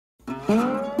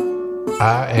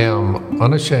I am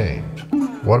unashamed.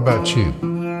 What about you?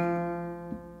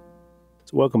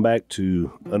 So welcome back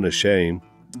to Unashamed.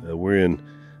 We're in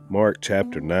Mark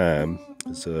chapter 9.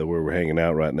 It's where we're hanging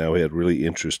out right now. We had a really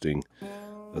interesting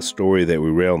story that we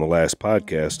read on the last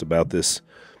podcast about this.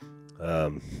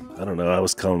 I don't know. I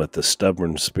was calling it the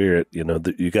stubborn spirit. You know,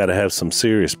 you got to have some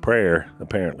serious prayer,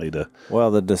 apparently. Well,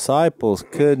 the disciples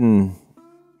couldn't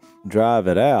drive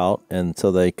it out, and so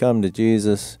they come to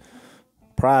Jesus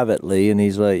privately, and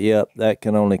he's like, yep, that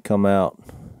can only come out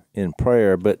in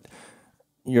prayer. But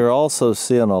you're also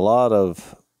seeing a lot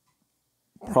of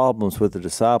problems with the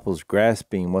disciples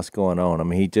grasping what's going on. I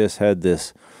mean, he just had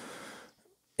this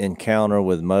encounter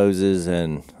with Moses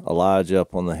and Elijah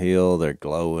up on the hill. They're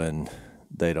glowing.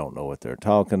 They don't know what they're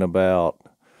talking about.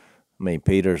 I mean,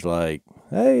 Peter's like,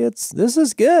 hey, this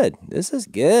is good. This is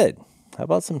good. How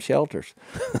about some shelters?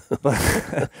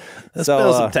 Let's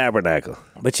build some tabernacle.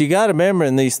 But you got to remember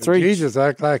in these three. Jesus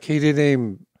acted like he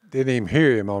didn't even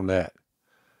hear him on that.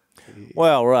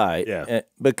 Well, right. Yeah.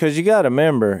 Because you got to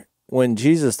remember when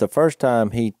Jesus, the first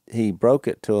time he broke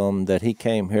it to him that he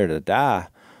came here to die.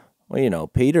 Well, you know,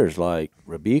 Peter's like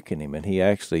rebuking him, and he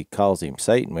actually calls him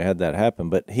Satan. We had that happen.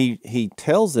 But he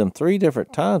tells them 3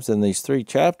 different times in these 3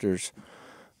 chapters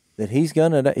that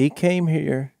he came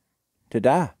here to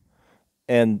die.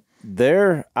 And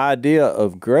their idea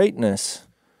of greatness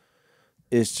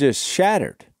is just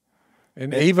shattered.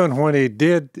 And even when he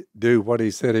did do what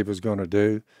he said he was going to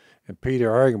do, and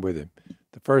Peter argued with him,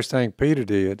 the first thing Peter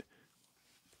did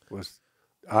was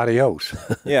adios.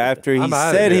 Yeah, after he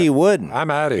said he wouldn't.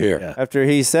 I'm out of here. Yeah. After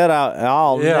he said,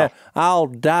 I'll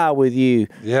die with you.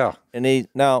 Yeah. And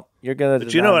you're going to.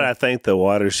 But you know what I think the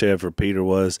watershed for Peter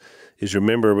was? Is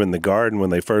remember in the garden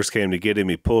when they first came to get him,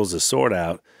 he pulls his sword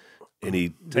out and he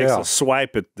takes a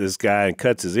swipe at this guy and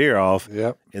cuts his ear off.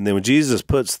 Yep. And then when Jesus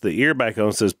puts the ear back on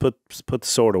and says, put the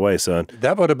sword away, son.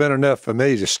 That would have been enough for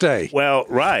me to stay. Well,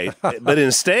 right. But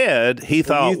instead, he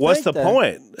thought, what's the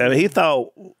point? I mean, he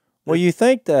thought. Well, you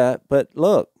think that, but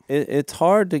look, it's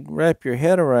hard to wrap your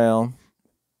head around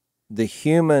the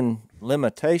human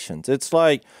limitations. It's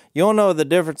like, you don't know what the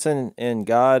difference in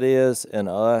God is and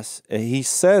us. He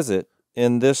says it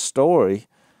in this story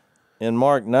in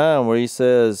Mark 9 where he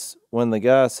says, when the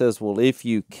guy says, well, if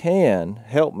you can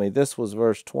help me, this was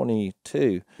verse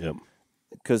 22. Yep.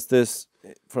 Because this,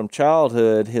 from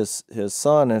childhood, his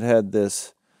son had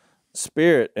this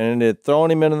spirit, and it had thrown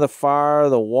him into the fire,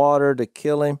 the water to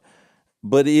kill him.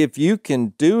 But if you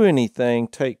can do anything,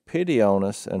 take pity on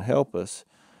us and help us.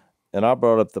 And I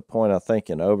brought up the point, I think,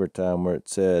 in overtime where it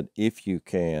said, if you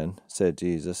can, said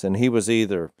Jesus. And he was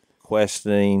either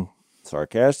questioning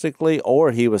sarcastically,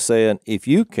 or he was saying, if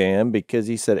you can, because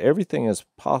he said everything is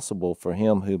possible for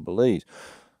him who believes.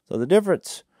 So the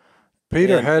difference.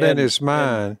 Peter had in his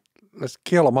mind, let's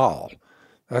kill them all.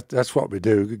 That's what we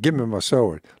do. Give me my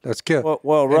sword. Let's kill.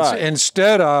 Well, right.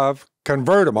 Instead of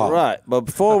convert them all. Right. But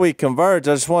before we converge,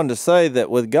 I just wanted to say that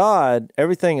with God,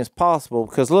 everything is possible.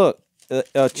 Because look, a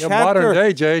chapter. Modern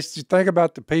day, Jace, you think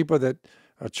about the people that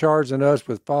are charging us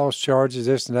with false charges,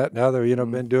 this and that and other,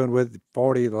 been doing with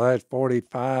the last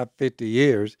 45, 50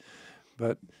 years.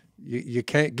 But you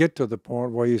can't get to the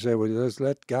point where you say, well, let's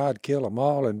let God kill them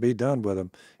all and be done with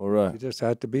them. All right. You just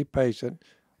have to be patient.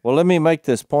 Well, let me make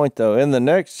this point, though. In the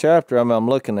next chapter, I'm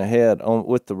looking ahead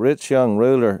with the rich young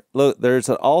ruler. Look, there's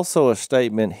also a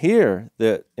statement here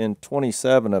that in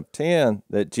 27 of 10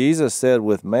 that Jesus said,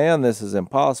 with man, this is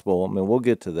impossible. I mean, we'll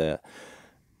get to that.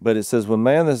 But it says, with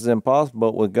man, this is impossible,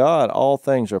 but with God, all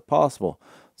things are possible.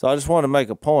 So I just want to make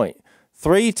a point.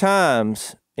 3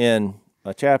 times in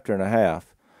a chapter and a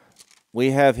half, we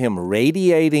have him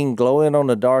radiating, glowing on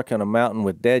the dark on a mountain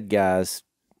with dead guys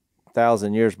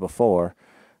 1,000 years before,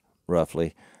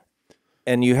 roughly.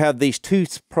 And you have these 2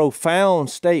 profound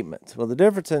statements. Well, the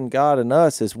difference in God and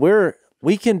us is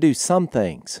we can do some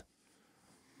things.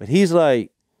 But he's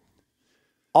like,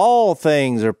 all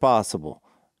things are possible.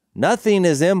 Nothing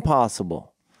is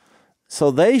impossible. So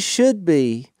they should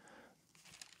be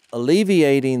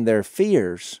alleviating their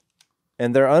fears,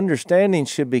 and their understanding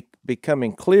should be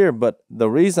becoming clear. But the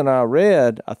reason I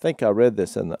think I read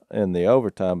this in the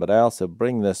overtime, but I also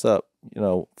bring this up,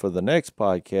 for the next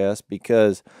podcast,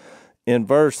 because in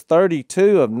verse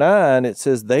 32 of 9, it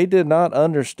says they did not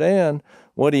understand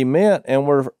what he meant and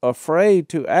were afraid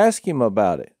to ask him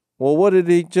about it. Well, what did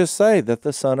he just say? That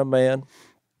the Son of Man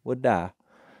would die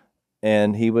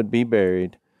and he would be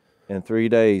buried. In 3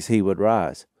 days he would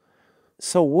rise.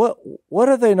 So what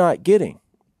are they not getting?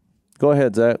 Go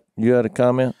ahead, Zach. You had a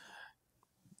comment?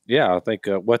 Yeah, I think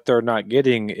what they're not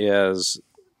getting is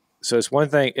So it's one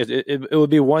thing. It would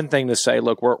be one thing to say,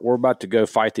 look, we're about to go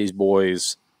fight these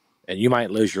boys, and you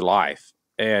might lose your life.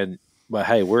 But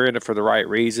hey, we're in it for the right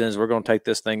reasons. We're going to take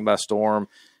this thing by storm,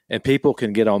 and people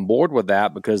can get on board with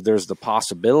that because there's the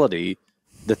possibility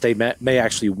that they may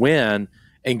actually win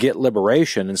and get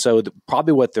liberation. And so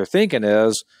probably what they're thinking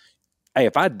is, hey,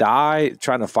 if I die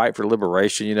trying to fight for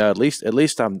liberation, at least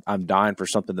I'm dying for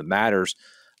something that matters.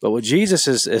 But what Jesus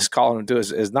is calling them to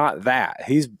is not that.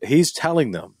 He's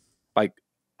telling them,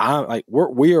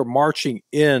 we are marching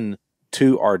in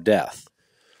to our death.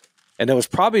 And it was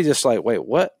probably just like, wait,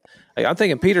 what? Like, I'm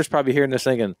thinking Peter's probably hearing this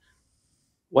thinking,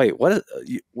 wait, what?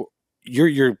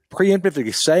 You're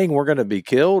preemptively saying we're going to be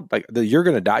killed? Like, you're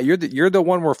going to die. You're the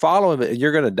one we're following, and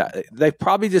you're going to die. They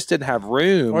probably just didn't have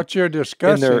room. What you're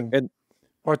discussing,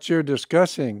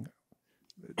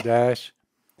 Dash,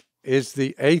 is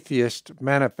the atheist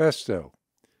manifesto.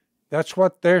 That's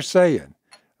what they're saying.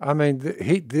 I mean,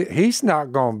 he's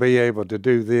not going to be able to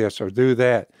do this or do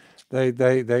that.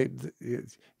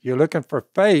 You're looking for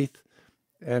faith,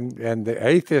 and the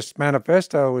atheist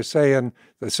manifesto is saying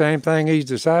the same thing his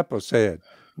disciples said.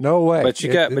 No way. But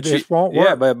it won't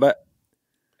work.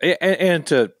 Yeah, and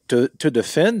to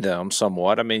defend them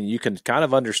somewhat, I mean, you can kind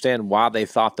of understand why they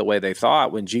thought the way they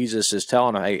thought when Jesus is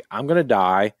telling them, hey, I'm going to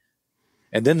die.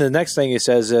 And then the next thing he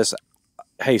says is,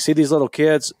 hey, see these little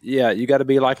kids? Yeah, you got to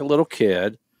be like a little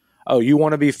kid. Oh, you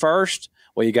want to be first?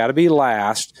 Well, you got to be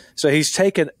last. So he's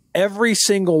taken every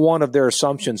single one of their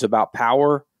assumptions about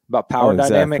power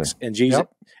dynamics and Jesus,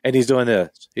 and he's doing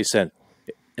this. He's saying,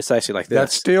 it's actually like this.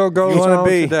 That still goes on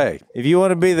today. If you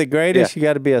want to be the greatest, you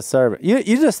got to be a servant. You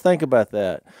just think about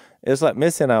that. It's like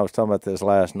Missy and I was talking about this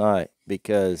last night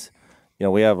because,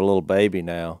 we have a little baby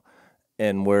now,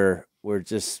 and we're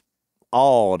just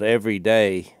awed every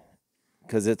day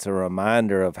because it's a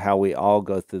reminder of how we all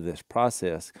go through this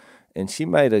process. And she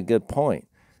made a good point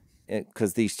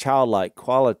because these childlike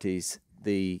qualities,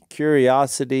 the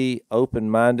curiosity,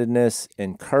 open-mindedness,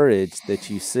 and courage that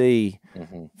you see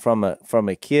from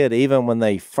a kid, even when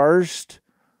they first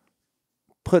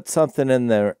put something in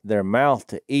their mouth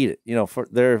to eat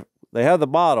it, they have the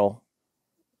bottle.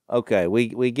 Okay,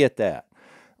 we get that.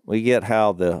 We get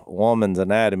how the woman's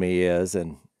anatomy is,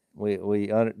 and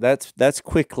that's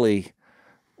quickly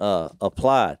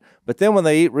applied. But then when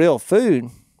they eat real food,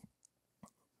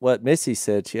 what Missy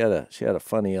said, she had a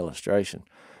funny illustration.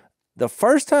 The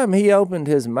first time he opened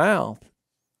his mouth,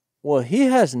 well, he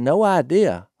has no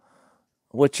idea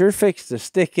what you're fixed to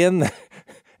stick in there.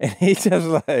 And he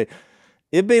just like,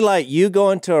 it'd be like you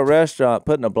going to a restaurant,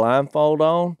 putting a blindfold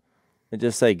on, and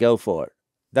just say, go for it.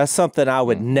 That's something I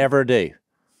would never do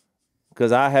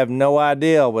because I have no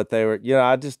idea what they were,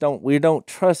 we don't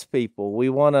trust people. We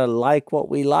want to like what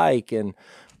we like. And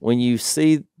when you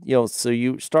see, so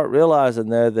you start realizing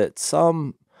there that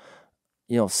some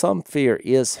fear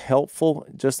is helpful,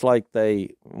 just like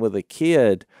with a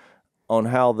kid on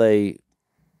how they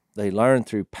learn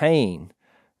through pain,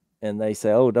 and they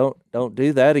say, oh, don't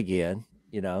do that again.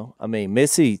 I mean,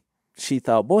 Missy, she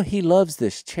thought, boy, he loves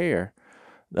this chair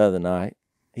the other night.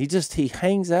 He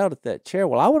hangs out at that chair.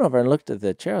 Well, I went over and looked at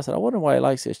that chair. I said, I wonder why he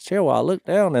likes this chair. Well, I looked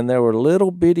down and there were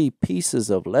little bitty pieces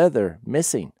of leather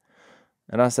missing.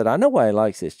 And I said, I know why he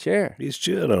likes this chair. He's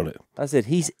chewing on it. I said,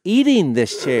 he's eating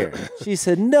this chair. She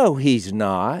said, no, he's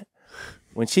not.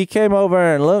 When she came over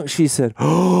and looked, she said,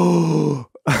 oh.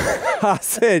 I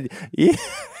said, yeah,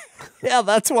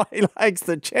 that's why he likes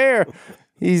the chair.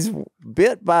 He's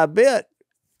bit by bit.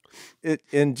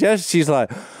 She's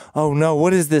like, oh no,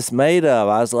 what is this made of?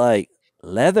 I was like,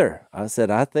 leather. I said,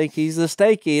 I think he's a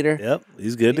steak eater. Yep,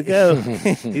 he's good to go.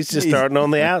 He's just starting on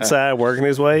the outside, working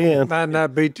his way in. Might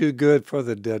not be too good for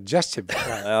the digestive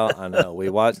tract. Well, I know.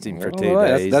 We watched him for 2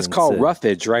 days. That's called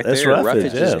roughage right there.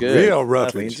 Roughage is good. Real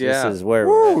roughage. This is where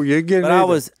you're getting.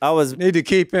 But I was need to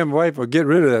keep him away from get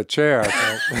rid of that chair.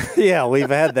 I think. Yeah, we've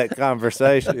had that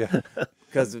conversation. Yeah.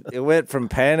 Because it went from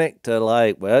panic to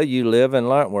like, well, you live and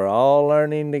learn. We're all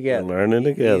learning together.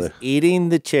 He's eating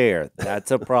the chair.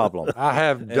 That's a problem. I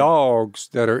have dogs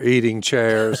that are eating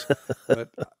chairs,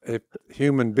 but if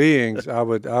human beings, I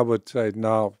would say,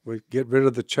 no, we get rid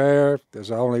of the chair. That's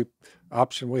the only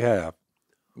option we have.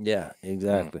 Yeah,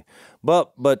 exactly.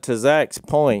 But to Zach's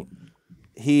point,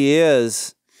 he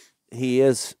is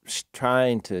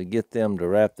trying to get them to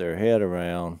wrap their head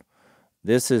around,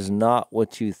 this is not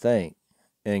what you think.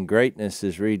 And greatness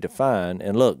is redefined.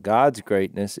 And look, God's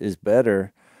greatness is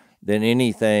better than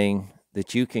anything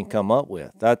that you can come up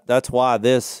with. That's why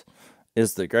this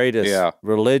is the greatest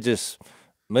religious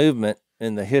movement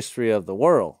in the history of the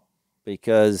world.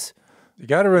 Because You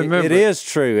got to remember, it is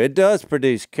true. It does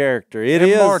produce character. It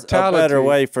is a better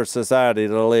way for society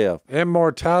to live.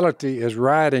 Immortality is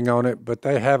riding on it, but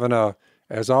they having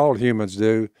as all humans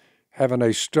do, having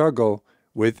a struggle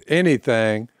with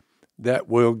anything that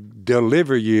will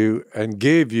deliver you and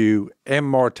give you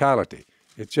immortality.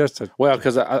 It's just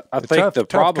because I think the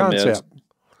problem is,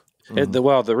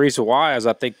 the reason why is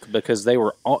I think because they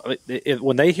were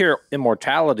when they hear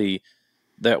immortality,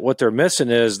 that what they're missing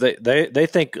is they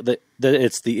think that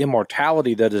it's the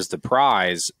immortality that is the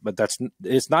prize, but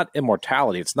it's not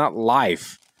immortality. It's not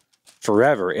life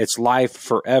forever. It's life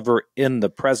forever in the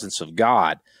presence of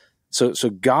God. So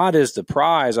God is the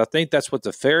prize. I think that's what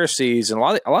the Pharisees and a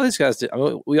lot of these guys did. I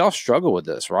mean, we all struggle with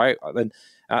this, right? And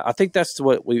I think that's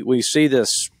what we see,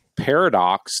 this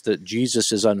paradox that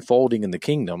Jesus is unfolding in the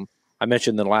kingdom. I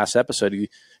mentioned in the last episode,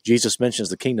 Jesus mentions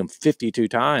the kingdom 52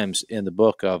 times in the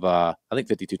book of,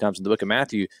 52 times in the book of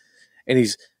Matthew. And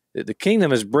the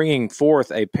kingdom is bringing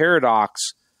forth a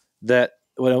paradox that,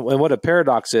 what a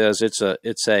paradox is,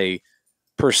 it's a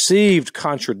perceived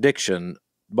contradiction,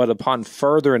 but upon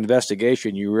further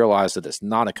investigation, you realize that it's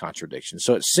not a contradiction.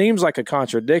 So it seems like a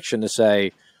contradiction to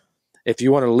say, if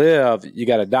you want to live, you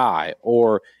got to die,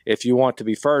 or if you want to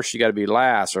be first, you got to be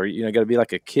last, or got to be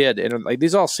like a kid. And like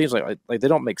these all seems like they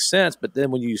don't make sense. But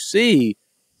then when you see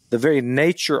the very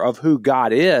nature of who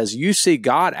God is, you see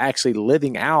God actually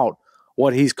living out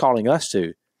what He's calling us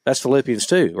to. That's Philippians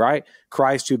 2, right?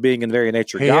 Christ, who being in very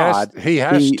nature God, he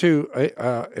has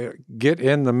to get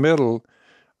in the middle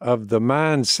of the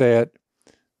mindset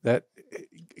that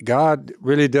God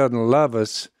really doesn't love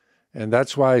us, and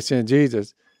that's why He sent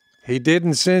Jesus. He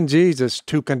didn't send Jesus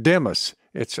to condemn us.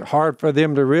 It's hard for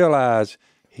them to realize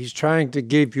He's trying to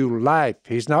give you life.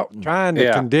 He's not trying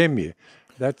to condemn you.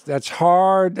 That's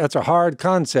hard. That's a hard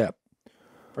concept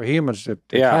for humans to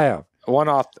have. One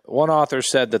author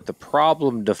said that the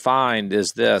problem defined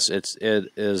is this: it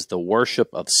is the worship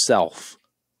of self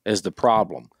is the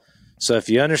problem. So if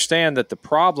you understand that the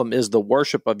problem is the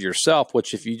worship of yourself,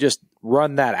 which if you just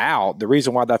run that out, the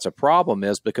reason why that's a problem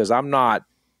is because I'm not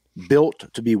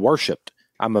built to be worshipped.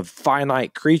 I'm a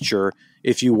finite creature.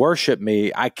 If you worship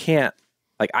me, I can't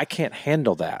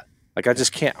handle that. I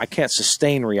can't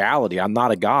sustain reality. I'm not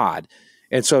a God.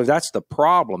 And so that's the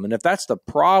problem. And if that's the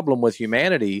problem with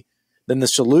humanity, then the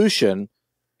solution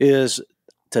is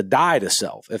to die to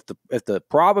self. If the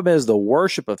problem is the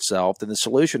worship of self, then the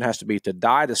solution has to be to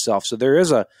die to self. So there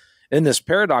is in this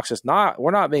paradox,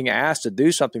 we're not being asked to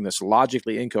do something that's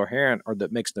logically incoherent or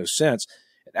that makes no sense.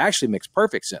 It actually makes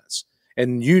perfect sense.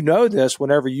 And you know this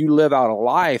whenever you live out a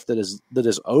life that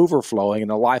is overflowing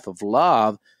and a life of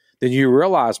love, then you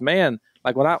realize, man,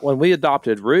 like when we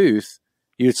adopted Ruth,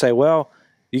 you'd say, well,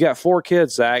 you got 4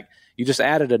 kids, Zach. You just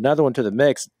added another one to the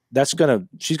mix.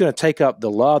 She's gonna take up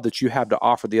the love that you have to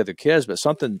offer the other kids. But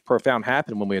something profound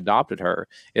happened when we adopted her,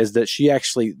 is that she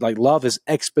actually, love is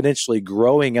exponentially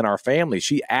growing in our family.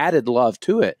 She added love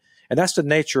to it. And that's the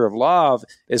nature of love,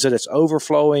 is that it's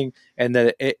overflowing and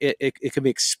that it can be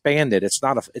expanded. It's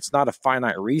not a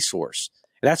finite resource.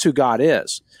 And that's who God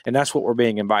is. And that's what we're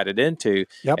being invited into.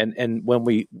 Yep. And when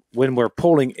we're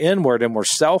pulling inward and we're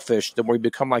selfish, then we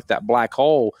become like that black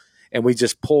hole, and we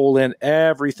just pull in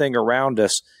everything around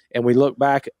us. And we look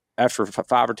back after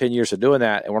 5 or 10 years of doing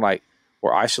that, and we're like,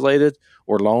 we're isolated,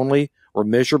 we're lonely, we're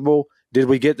miserable. Did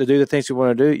we get to do the things we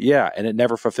want to do? Yeah. And it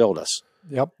never fulfilled us.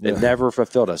 Yep. It never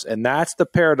fulfilled us. And that's the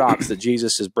paradox that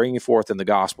Jesus is bringing forth in the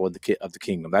gospel of the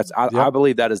kingdom. I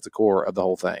believe that is the core of the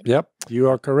whole thing. Yep. You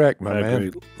are correct, my man.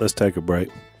 Agree. Let's take a break.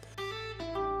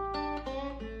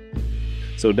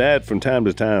 So, Dad, from time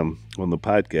to time on the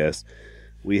podcast,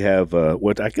 we have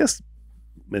what I guess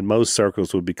in most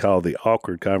circles would be called the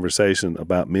awkward conversation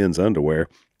about men's underwear,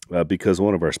 because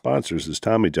one of our sponsors is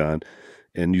Tommy John.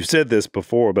 And you said this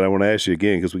before, but I want to ask you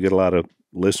again, because we get a lot of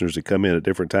listeners that come in at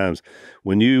different times.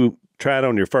 When you tried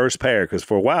on your first pair, because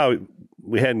for a while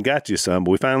we hadn't got you some,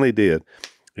 but we finally did,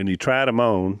 and you tried them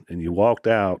on and you walked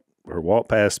out or walked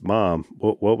past Mom,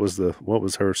 what was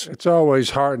hers? It's always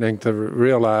heartening to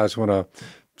realize when a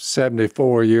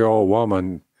 74-year-old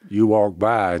woman, you walk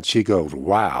by and she goes,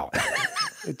 wow.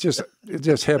 It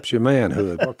just helps your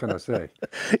manhood. What can I say?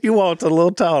 You walked a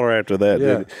little taller after that,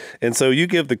 didn't you? And so you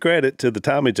give the credit to the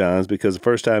Tommy Johns, because the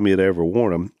first time you had ever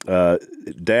worn them.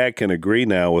 Dad can agree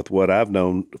now with what I've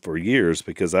known for years,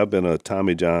 because I've been a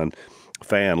Tommy John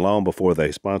fan long before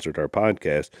they sponsored our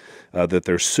podcast, that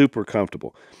they're super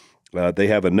comfortable. They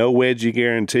have a no wedgie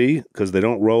guarantee, because they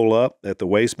don't roll up at the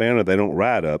waistband, or they don't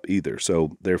ride up either.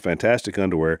 So they're fantastic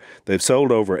underwear. They've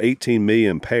sold over 18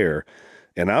 million pair.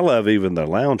 And I love even the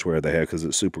loungewear they have, because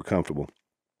it's super comfortable.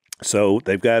 So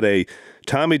they've got a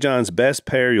Tommy John's best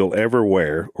pair you'll ever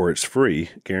wear, or it's free,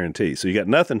 guarantee. So you got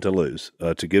nothing to lose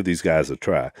to give these guys a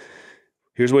try.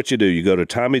 Here's what you do. You go to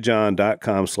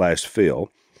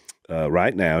TommyJohn.com/Phil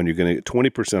right now, and you're going to get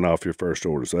 20% off your first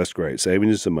order. So that's great. Saving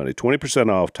you some money.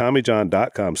 20% off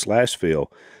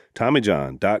TommyJohn.com/Phil.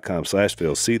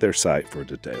 TommyJohn.com/Phil. See their site for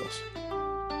details.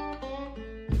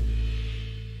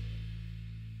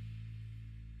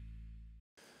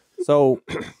 So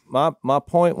my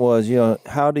point was,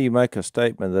 how do you make a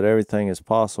statement that everything is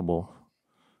possible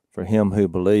for him who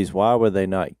believes? Why were they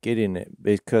not getting it?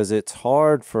 Because it's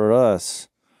hard for us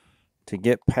to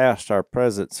get past our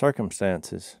present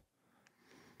circumstances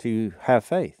to have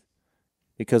faith,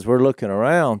 because we're looking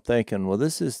around thinking, well,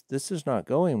 this is not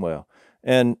going well.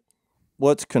 And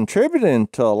what's contributing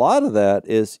to a lot of that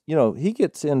is, he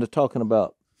gets into talking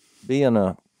about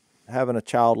having a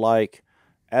childlike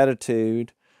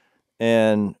attitude.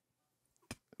 And,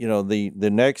 the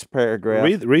next paragraph.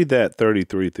 Read that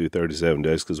 33 through 37,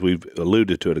 Jase, because we've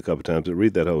alluded to it a couple times. But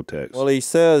read that whole text. Well, he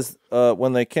says,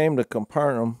 when they came to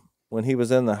Capernaum, when he was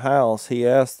in the house, he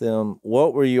asked them,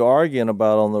 what were you arguing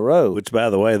about on the road? Which, by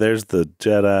the way, there's the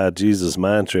Jedi Jesus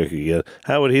mind trick again.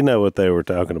 How would he know what they were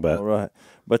talking about? All right.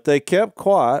 But they kept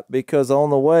quiet because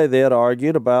on the way they had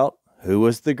argued about who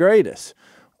was the greatest.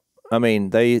 I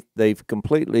mean, they've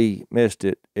completely missed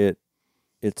it.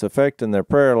 It's affecting their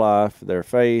prayer life, their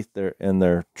faith, and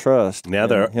their trust. Now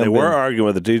they were arguing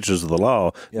with the teachers of the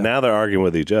law. Yeah. Now they're arguing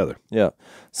with each other. Yeah.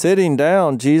 Sitting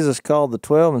down, Jesus called the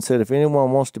 12 and said, if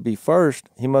anyone wants to be first,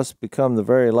 he must become the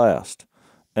very last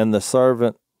and the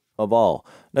servant of all.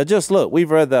 Now just look, we've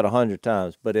read that 100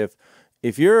 times, but if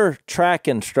your track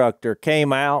instructor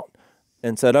came out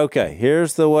and said, okay,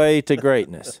 here's the way to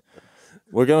greatness.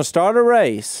 We're going to start a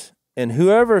race, and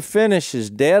whoever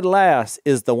finishes dead last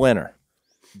is the winner.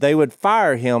 They would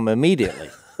fire him immediately.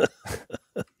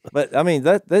 But I mean,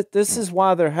 this is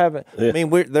why they're having. Yeah. I mean,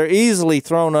 they're easily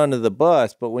thrown under the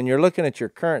bus. But when you're looking at your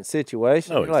current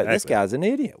situation, you're like, this guy's an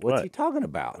idiot. What's he talking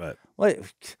about? Right. What,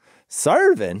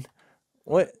 serving?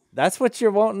 What? That's what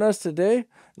you're wanting us to do?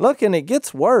 Look, and it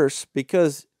gets worse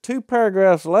because 2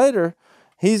 paragraphs later,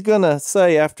 he's going to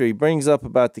say, after he brings up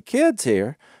about the kids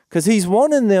here, because he's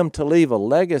wanting them to leave a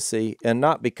legacy and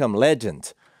not become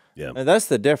legends. Yeah. And that's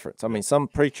the difference. I mean, some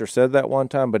preacher said that one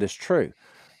time, but it's true.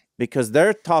 Because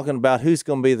they're talking about who's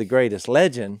going to be the greatest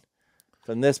legend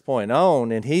from this point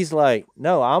on. And he's like,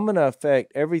 no, I'm going to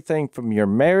affect everything from your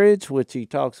marriage, which he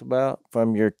talks about,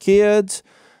 from your kids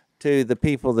to the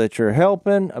people that you're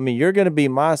helping. I mean, you're going to be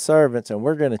my servants, and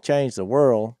we're going to change the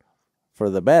world for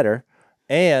the better.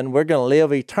 And we're going to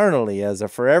live eternally as a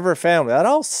forever family. That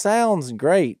all sounds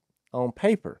great on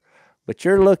paper. But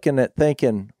you're looking at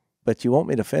thinking, but you want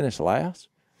me to finish last?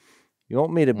 You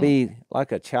want me to be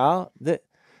like a child?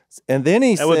 And then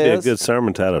he says... That would be a good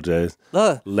sermon title, Jase.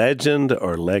 Legend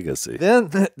or legacy.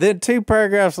 Then 2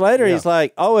 paragraphs later, he's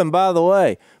like, oh, and by the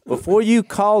way, before you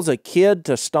cause a kid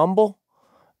to stumble,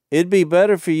 it'd be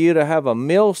better for you to have a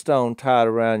millstone tied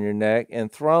around your neck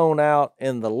and thrown out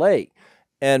in the lake.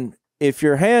 And if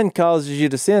your hand causes you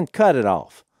to sin, cut it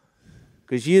off.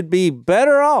 Because you'd be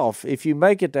better off if you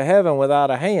make it to heaven without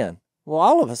a hand. Well,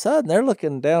 all of a sudden, they're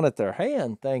looking down at their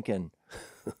hand thinking,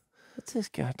 what's this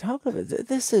guy talking about?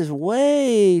 This is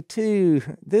way too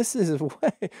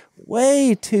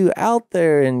out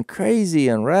there and crazy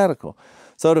and radical.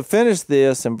 So to finish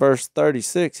this, in verse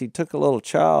 36, he took a little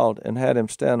child and had him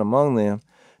stand among them.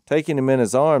 Taking him in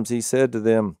his arms, he said to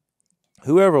them,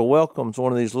 whoever welcomes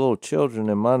one of these little children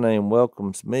in my name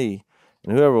welcomes me,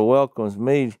 and whoever welcomes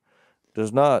me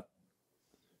does not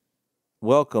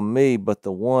welcome me, but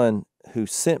the one who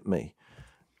sent me.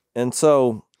 And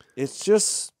so it's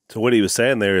just... So what he was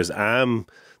saying there is, I'm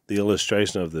the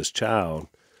illustration of this child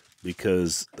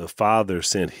because the father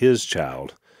sent his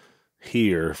child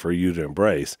here for you to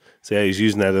embrace. See how he's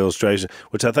using that illustration,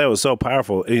 which I thought was so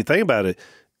powerful. And you think about it,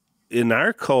 in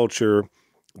our culture,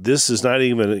 this is not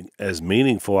even as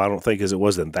meaningful, I don't think, as it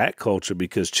was in that culture,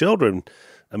 because children,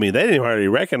 I mean, they didn't hardly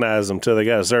recognize them until they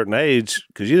got a certain age,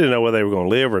 because you didn't know whether they were going to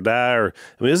live or die. I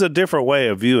mean, it's a different way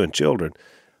of viewing children.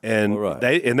 And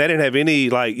they didn't have any,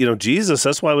 Jesus,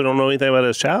 that's why we don't know anything about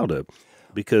his childhood,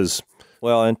 because...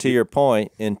 Well, and to your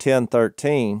point, in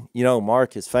 10:13,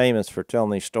 Mark is famous for telling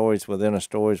these stories within a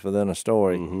story within a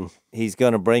story. Mm-hmm. He's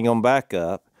going to bring them back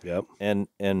up. Yep. And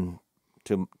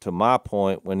to my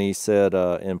point, when he said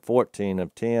in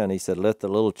 14:10, he said, let the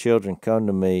little children come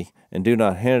to me and do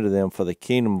not hinder them, for the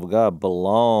kingdom of God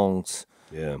belongs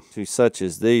to such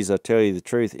as these. I tell you the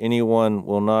truth, anyone who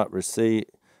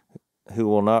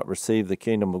will not receive the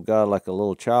kingdom of God like a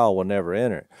little child will never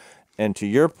enter it. And to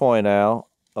your point, Al,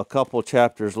 a couple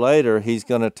chapters later, he's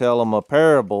going to tell them a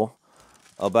parable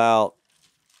about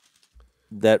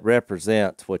that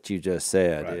represents what you just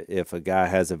said. Right. If a guy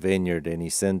has a vineyard and he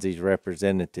sends these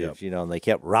representatives, and they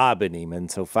kept robbing him, and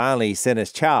so finally he sent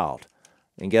his child,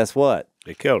 and guess what?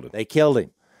 They killed him. They killed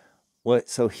him.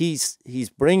 So he's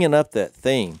bringing up that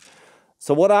theme.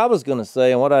 So what I was going to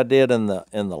say, and what I did in the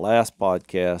last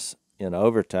podcast in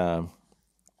overtime,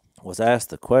 was ask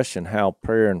the question how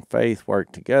prayer and faith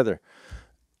work together,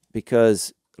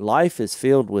 because life is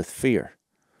filled with fear,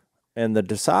 and the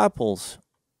disciples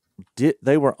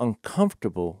they were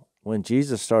uncomfortable when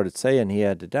Jesus started saying he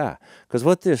had to die, because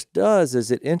what this does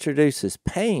is it introduces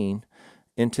pain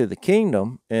into the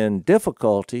kingdom and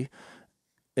difficulty,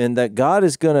 and that God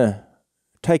is going to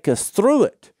take us through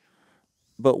it.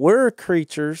 But we're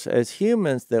creatures as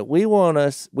humans that we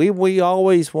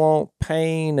always want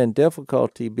pain and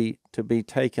difficulty to be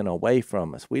taken away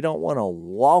from us. We don't want to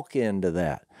walk into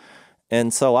that.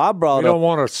 And so I brought We don't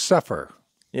want to suffer.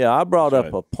 Yeah, I brought That's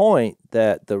up a point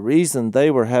that the reason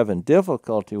they were having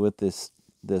difficulty with this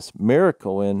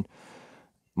miracle in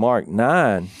Mark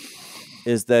 9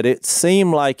 is that it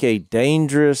seemed like a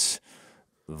dangerous,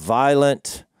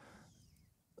 violent,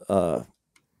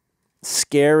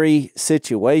 scary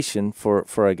situation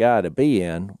for a guy to be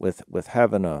in with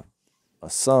having a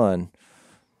son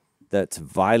that's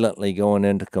violently going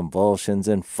into convulsions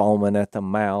and foaming at the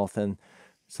mouth. And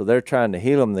so they're trying to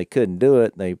heal him. They couldn't do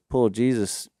it. And they pulled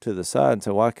Jesus to the side and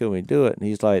said, why couldn't we do it? And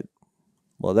he's like,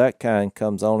 well, that kind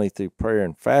comes only through prayer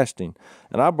and fasting.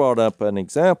 And I brought up an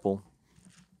example.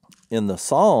 In the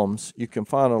Psalms, you can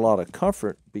find a lot of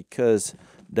comfort because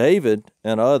David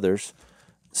and others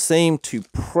seemed to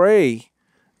pray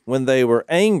when they were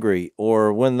angry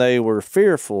or when they were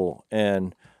fearful.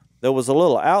 And there was a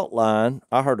little outline.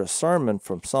 I heard a sermon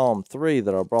from Psalm 3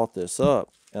 that I brought this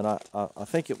up. And I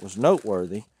think it was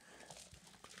noteworthy.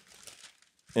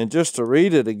 And just to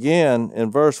read it again, in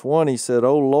verse 1, he said,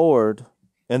 "O Lord,"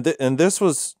 and this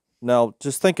was, now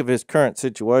just think of his current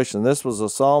situation. This was a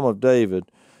psalm of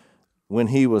David when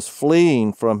he was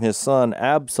fleeing from his son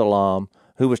Absalom,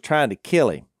 who was trying to kill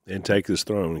him. And take his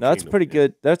throne. Now, that's pretty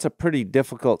good. That's a pretty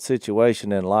difficult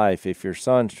situation in life if your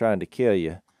son's trying to kill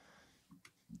you.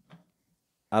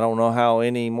 I don't know how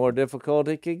any more difficult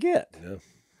it could get. Yeah.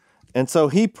 And so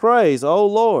he prays, "Oh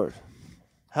Lord,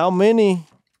 how many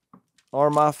are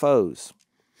my foes?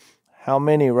 How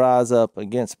many rise up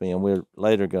against me?" And we're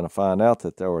later going to find out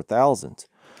that there were thousands.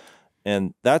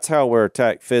 And that's how we're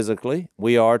attacked physically.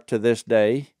 We are to this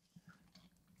day,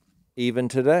 even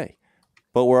today.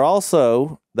 But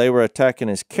they were attacking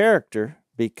his character,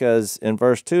 because in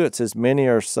verse 2 it says, "Many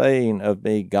are saying of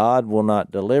me, God will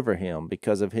not deliver him,"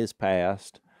 because of his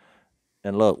past.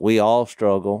 And look, we all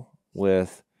struggle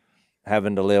with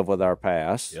having to live with our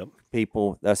past. Yep.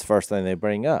 People, that's the first thing they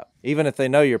bring up. Even if they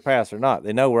know your past or not,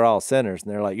 they know we're all sinners,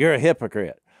 and they're like, "You're a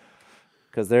hypocrite,"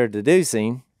 because they're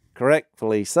deducing,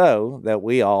 correctly so, that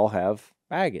we all have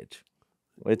baggage,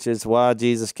 which is why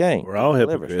Jesus came. We're all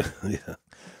hypocrites. Yeah.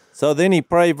 So then he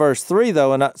prayed verse 3,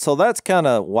 though, and so that's kind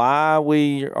of why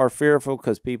we are fearful,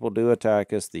 because people do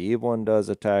attack us. The evil one does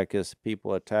attack us.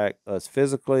 People attack us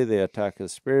physically. They attack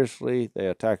us spiritually. They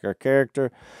attack our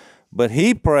character. But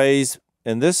he prays,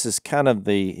 and this is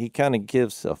he kind of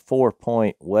gives a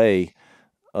 4-point way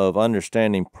of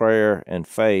understanding prayer and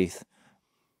faith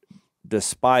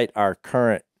despite our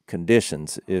current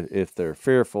conditions, if they're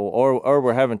fearful or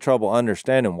we're having trouble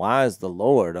understanding why is the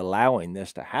Lord allowing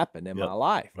this to happen in my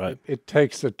life. Right. It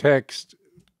takes the text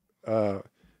with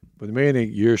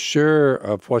meaning you're sure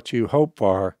of what you hope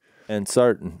for And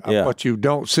certain, of what you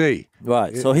don't see.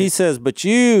 Right. So he says, "But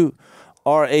you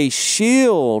are a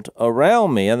shield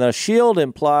around me." And the shield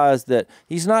implies that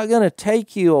he's not going to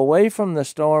take you away from the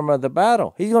storm of the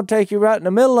battle. He's going to take you right in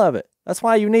the middle of it. That's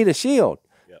why you need a shield.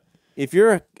 If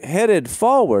you're headed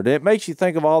forward, it makes you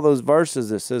think of all those verses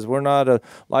that says we're not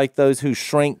like those who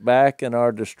shrink back and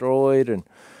are destroyed. And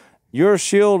you're a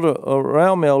shield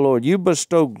around me, O Lord. You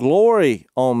bestow glory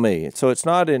on me. So it's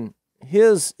not in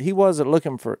he wasn't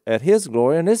looking at his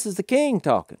glory, and this is the king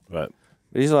talking. Right.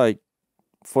 But he's like,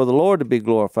 for the Lord to be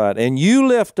glorified. And you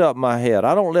lift up my head.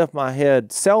 I don't lift my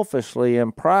head selfishly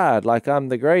in pride like I'm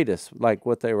the greatest, like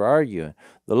what they were arguing.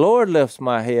 The Lord lifts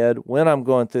my head when I'm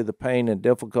going through the pain and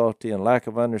difficulty and lack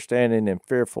of understanding and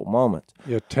fearful moments.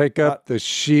 You take up the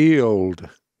shield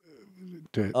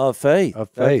Of faith.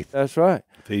 That's right.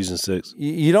 Ephesians 6.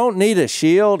 You don't need a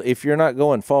shield if you're not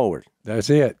going forward. That's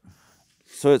it.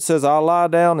 So it says, I'll lie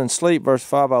down and sleep. Verse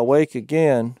 5, I'll wake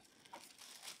again.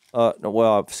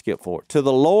 well, I've skipped forward. To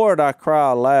the Lord I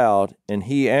cry aloud, and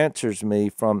he answers me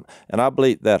from, and I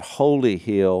believe that holy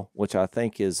hill, which I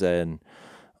think is an,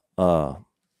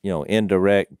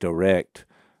 indirect, direct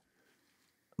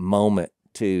moment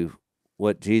to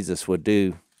what Jesus would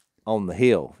do on the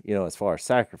hill, as far as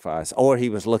sacrifice, or he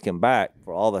was looking back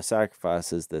for all the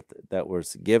sacrifices that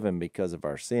was given because of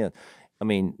our sin. I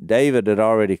mean, David had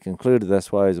already concluded,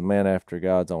 that's why he's a man after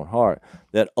God's own heart,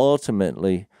 that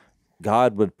ultimately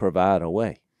God would provide a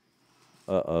way,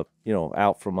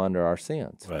 out from under our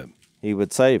sins. Right. He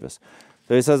would save us.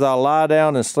 So he says, I'll lie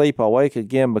down and sleep, I'll wake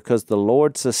again because the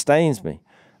Lord sustains me.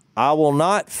 I will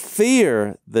not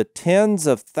fear the tens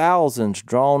of thousands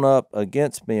drawn up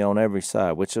against me on every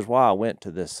side, which is why I went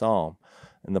to this psalm.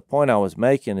 And the point I was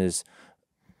making is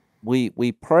we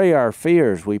pray our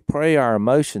fears, we pray our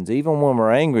emotions, even when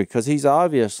we're angry, because he's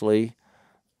obviously,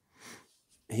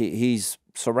 he's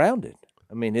surrounded.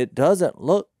 I mean, it doesn't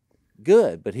look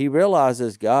good, but he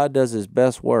realizes God does his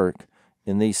best work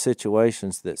in these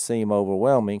situations that seem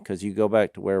overwhelming, because you go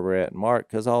back to where we're at in Mark,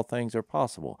 because all things are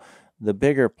possible. The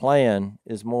bigger plan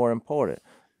is more important.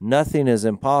 Nothing is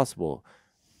impossible.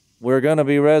 We're going to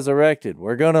be resurrected.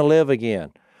 We're going to live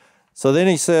again. So then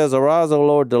he says, arise, O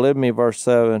Lord, deliver me, verse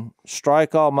 7.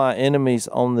 Strike all my enemies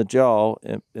on the jaw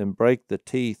and break the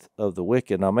teeth of the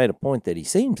wicked. And I made a point that he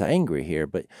seems angry here.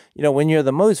 But, when you're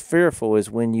the most fearful is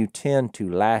when you tend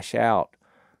to lash out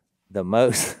the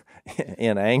most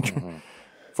in anger. Mm-hmm.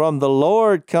 From the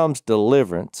Lord comes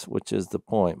deliverance, which is the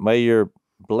point. May your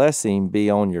blessing be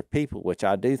on your people, which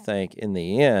I do think in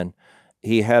the end,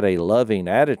 he had a loving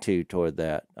attitude toward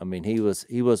that. I mean, he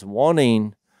was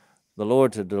wanting the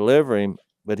Lord to deliver him,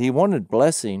 but he wanted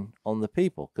blessing on the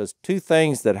people, because two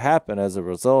things that happen as a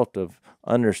result of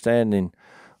understanding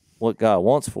what God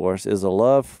wants for us is a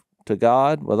love to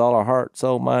God with all our heart,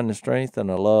 soul, mind, and strength,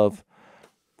 and a love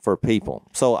for people.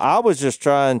 So I was just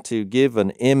trying to give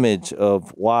an image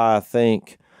of why I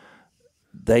think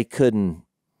they couldn't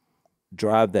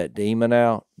drive that demon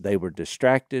out. They were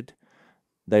distracted.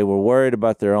 They were worried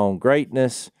about their own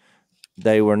greatness.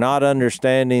 They were not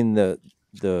understanding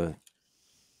the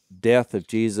death of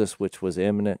Jesus, which was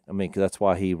imminent. I mean, 'cause that's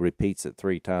why he repeats it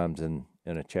 3 times in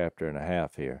a chapter and a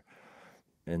half here.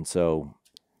 And so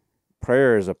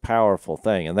prayer is a powerful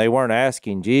thing. And they weren't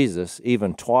asking Jesus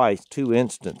even twice, 2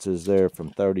 instances there from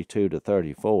 32 to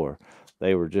 34.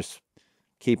 They were just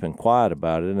keeping quiet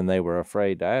about it, and they were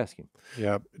afraid to ask him.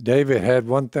 Yeah, David had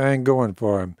one thing going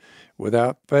for him.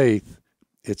 Without faith,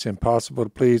 it's impossible to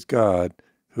please God.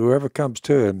 Whoever comes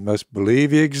to him must believe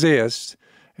he exists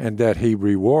and that he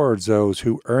rewards those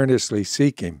who earnestly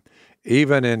seek him,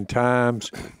 even in times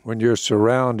when you're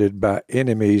surrounded by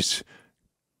enemies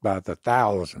by the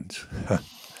thousands.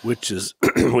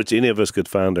 which any of us could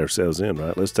find ourselves in,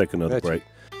 right? Let's take another break.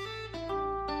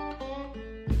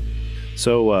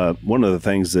 So one of the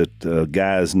things that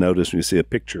guys notice when you see a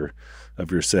picture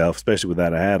of yourself, especially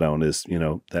without a hat on, is,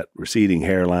 that receding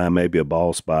hairline, maybe a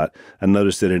bald spot. I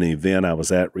noticed it at an event I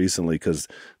was at recently, because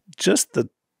just the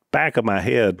back of my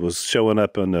head was showing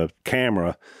up on the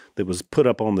camera that was put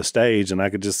up on the stage, and I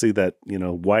could just see that,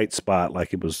 white spot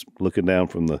like it was looking down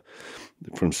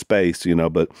from space,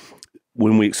 But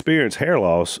when we experience hair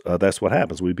loss, that's what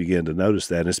happens. We begin to notice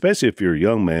that, and especially if you're a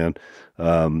young man,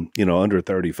 under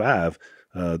 35,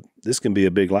 this can be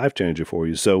a big life changer for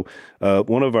you. So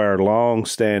one of our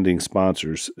long-standing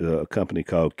sponsors, a company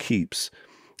called Keeps,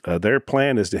 their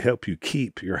plan is to help you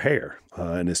keep your hair,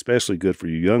 and especially good for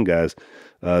you young guys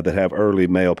that have early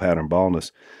male pattern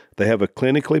baldness. They have a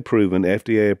clinically proven,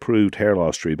 FDA-approved hair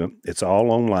loss treatment. It's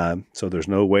all online, so there's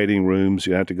no waiting rooms.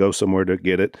 You don't have to go somewhere to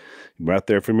get it. Right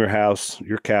there from your house,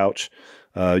 your couch,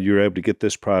 you're able to get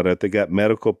this product. They got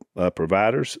medical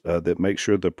providers that make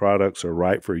sure the products are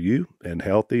right for you and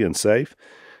healthy and safe.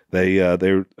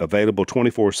 They're available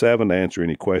 24/7 to answer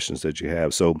any questions that you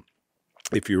have. So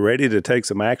if you're ready to take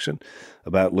some action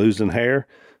about losing hair,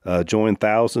 join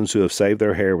thousands who have saved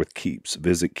their hair with Keeps.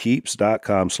 Visit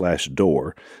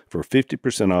keeps.com/door for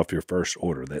 50% off your first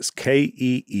order. That's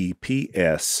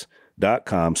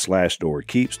KEEPS.com/door.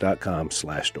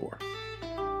 Keeps.com/door.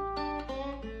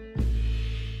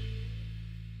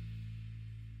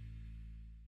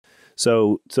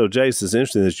 So Jase, it's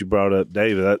interesting that you brought up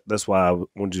David. That's why I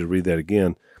wanted you to read that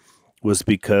again, was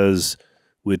because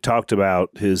we talked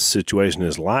about his situation in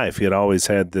his life. He had always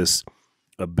had this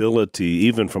ability,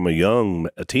 even from a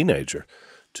teenager,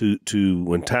 to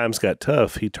when times got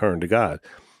tough, he turned to God,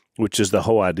 which is the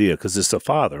whole idea, because it's a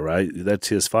father, right? That's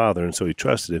his father, and so he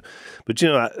trusted him. But,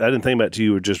 I didn't think about it till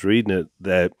you were just reading it,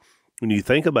 that when you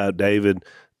think about David,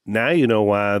 now you know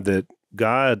why that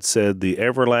God said the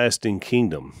everlasting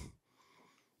kingdom,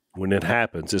 when it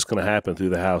happens, it's going to happen through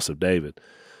the house of David.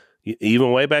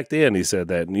 Even way back then, he said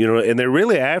that. And they're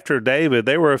really after David.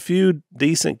 There were a few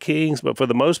decent kings, but for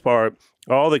the most part,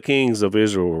 all the kings of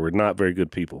Israel were not very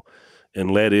good people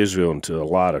and led Israel into a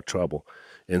lot of trouble.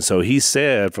 And so he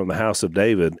said from the house of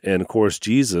David, and of course,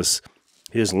 Jesus,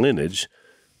 his lineage,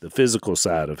 the physical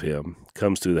side of him,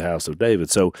 comes through the house of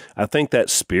David. So I think that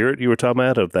spirit you were talking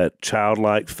about of that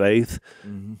childlike faith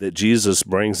that Jesus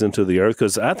brings into the earth,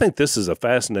 because I think this is a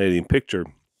fascinating picture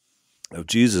of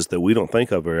Jesus that we don't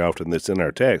think of very often that's in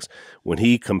our text, when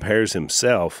he compares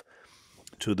himself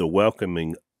to the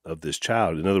welcoming of this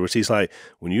child. In other words, he's like,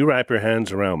 when you wrap your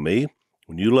hands around me,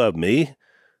 when you love me,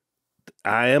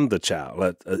 I am the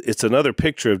child. It's another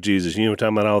picture of Jesus. You were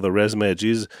talking about all the resume of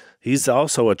Jesus. He's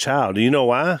also a child. Do you know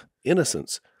why?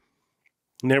 Innocence.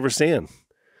 Never sinned.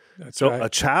 That's right. A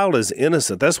child is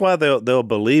innocent. That's why they'll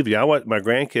believe you. I watch my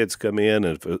grandkids come in,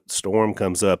 and if a storm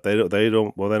comes up, they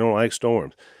don't like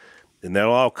storms. And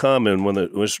they'll all come, and when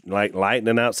it was like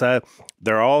lightning outside,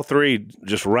 they're all three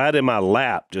just right in my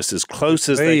lap, just as close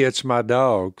as they. It's my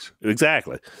dogs.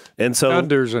 Exactly. And so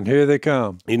Thunders, and here they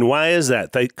come. And why is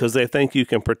that? Because they think you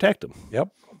can protect them. Yep.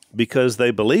 Because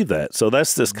they believe that. So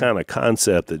that's this kind of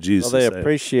concept that Jesus. Well, they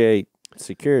appreciate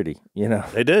security.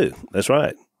 They do. That's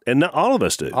right. And not all of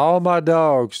us do. All my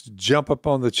dogs jump up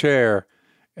on the chair,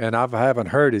 and I haven't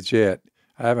heard it yet.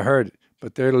 I haven't heard it,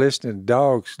 but they're listening.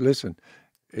 Dogs, listen.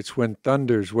 It's when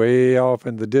thunder's way off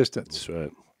in the distance. That's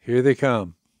right. Here they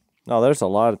come. No, there's a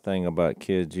lot of thing about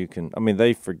kids.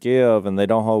 They forgive and they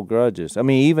don't hold grudges.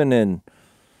 Even in,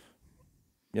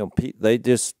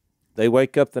 they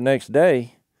wake up the next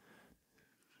day,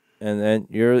 and then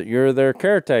you're their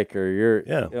caretaker.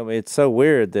 It's so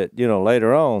weird that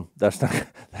later on that's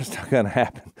not going to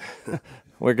happen.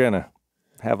 We're going to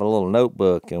have a little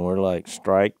notebook, and we're like,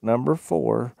 strike number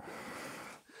 4.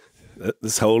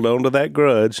 Let's hold on to that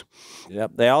grudge.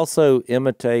 Yep. They also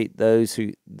imitate those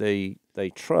who they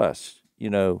trust.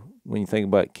 When you think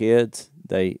about kids,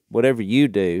 whatever you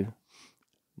do,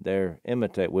 they're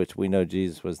imitate. Which we know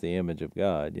Jesus was the image of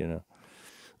God.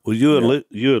 Well, you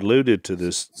alluded to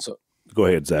this. So, go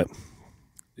ahead, Zach.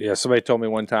 Yeah, somebody told me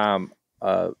one time,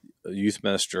 a youth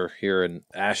minister here in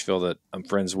Asheville that I'm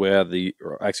friends with,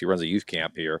 actually runs a youth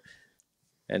camp here,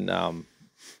 and I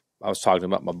was talking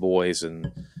about my boys,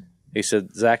 and he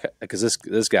said, Zach, because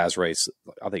this guy's raised,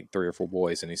 I think 3 or 4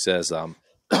 boys, and he says,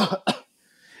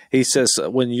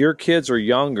 when your kids are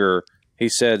younger, he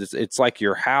said it's like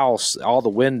your house. All the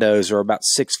windows are about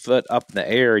 6 foot up in the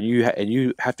air, and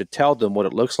you have to tell them what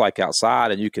it looks like outside,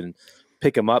 and you can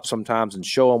pick them up sometimes and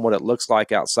show them what it looks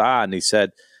like outside. And he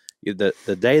said,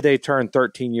 the day they turn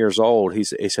 13 years old, he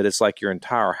said it's like your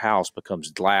entire house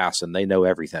becomes glass and they know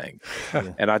everything.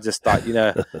 And I just thought,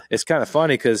 it's kind of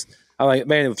funny because I'm like,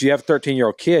 man, if you have a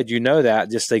 13-year-old kid,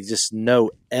 that they just know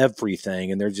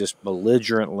everything, and they're just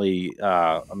belligerently.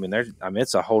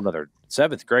 It's a whole nother.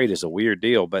 7th grade is a weird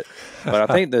deal, but I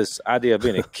think this idea of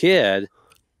being a kid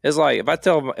is like if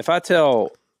I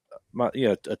tell my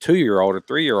a 2-year-old or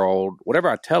 3-year-old, whatever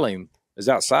I tell him is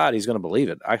outside, he's going to believe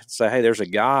it. I can say, hey, there's a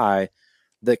guy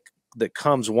that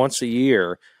comes once a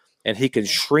year, and he can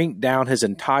shrink down his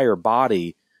entire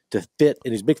body to fit,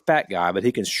 and he's a big fat guy, but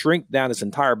he can shrink down his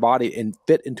entire body and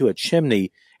fit into a chimney,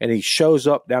 and he shows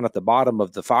up down at the bottom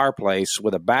of the fireplace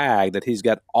with a bag that he's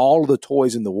got all of the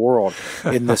toys in the world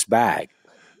in this bag.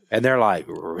 And they're like,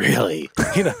 really?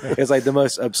 It's like the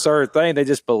most absurd thing. They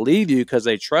just believe you because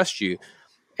they trust you.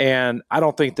 And I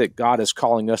don't think that God is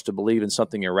calling us to believe in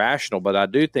something irrational, but I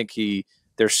do think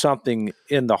there's something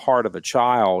in the heart of a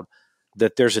child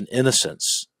that there's an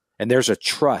innocence and there's a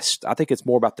trust. I think it's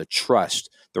more about the trust.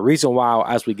 The reason why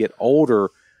as we get older,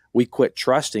 we quit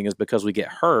trusting is because we get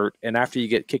hurt. And after you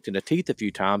get kicked in the teeth a few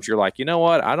times, you're like, you know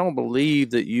what? I don't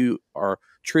believe that you are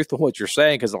truthful in what you're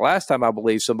saying. Because the last time I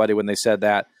believed somebody when they said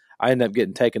that, I ended up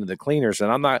getting taken to the cleaners. And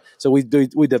I'm not. So we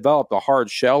developed a hard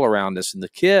shell around this. And the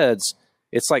kids,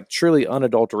 it's like truly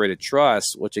unadulterated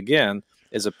trust, which again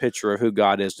is a picture of who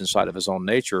God is inside of his own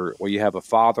nature, where you have a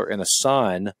father and a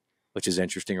son, which is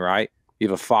interesting, right? You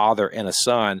have a father and a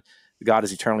son. God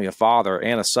is eternally a father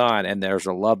and a son, and there's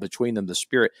a love between them, the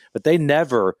spirit. But they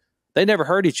never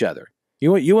hurt each other.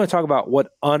 You want to talk about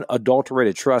what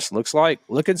unadulterated trust looks like?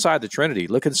 Look inside the Trinity.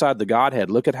 Look inside the Godhead.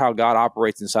 Look at how God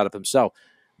operates inside of himself.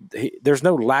 There's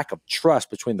no lack of trust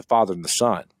between the Father and the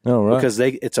Son. Oh, right. Because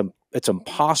it's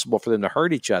impossible for them to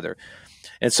hurt each other.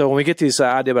 And so when we get to this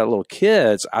idea about little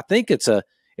kids, I think it's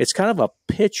kind of a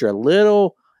picture,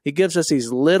 he gives us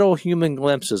these little human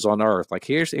glimpses on earth. Like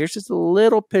here's just a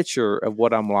little picture of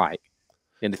what I'm like.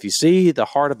 And if you see the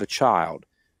heart of a child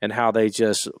and how they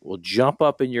just will jump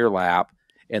up in your lap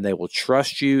and they will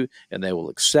trust you and they will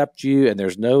accept you, and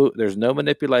there's no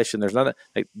manipulation. There's nothing.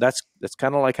 That's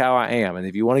kind of like how I am. And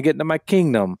if you want to get into my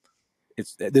kingdom,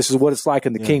 this is what it's like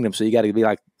in the kingdom. So you got to be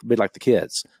like the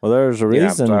kids. Well, there's a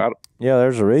reason. Yeah,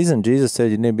 there's a reason Jesus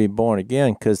said you need to be born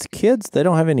again, because the kids, they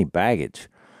don't have any baggage,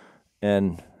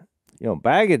 and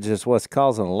baggage is what's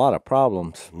causing a lot of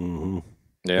problems in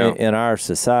our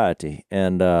society.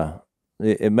 And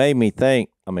it made me think.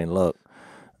 I mean, look,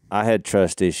 I had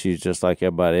trust issues just like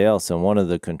everybody else, and one of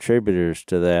the contributors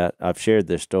to that, I've shared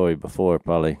this story before,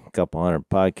 probably a couple hundred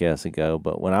podcasts ago,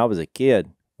 but when I was a kid,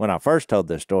 when I first told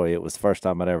this story, it was the first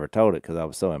time I'd ever told it because I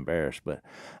was so embarrassed. But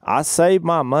I saved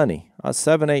my money. I was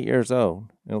 7, 8 years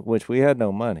old, which we had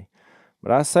no money.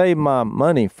 But I saved my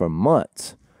money for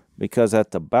months because at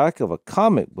the back of a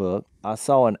comic book, I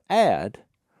saw an ad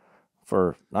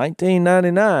for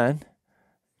 $19.99.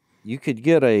 You could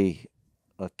get a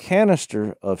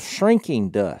canister of shrinking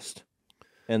dust.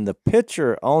 And the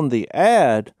picture on the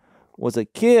ad was a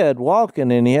kid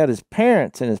walking, and he had his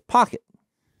parents in his pocket.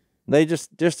 They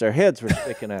just their heads were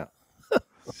sticking out.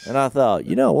 And I thought,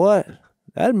 you know what?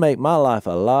 That'd make my life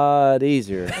a lot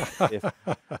easier.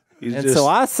 So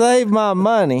I saved my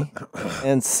money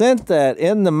and sent that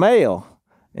in the mail.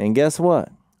 And guess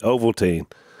what?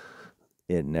 Ovaltine.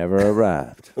 It never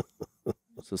arrived.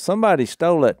 So somebody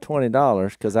stole that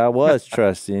 $20 because I was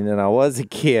trusting and I was a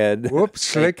kid.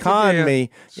 Whoops! They conned me.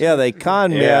 Yeah, they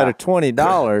conned me out of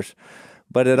 $20.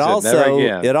 But it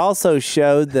also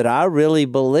showed that I really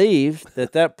believed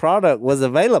that product was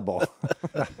available.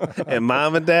 And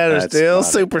mom and dad are still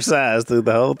supersized through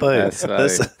the whole thing.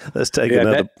 Let's take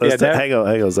another. Hang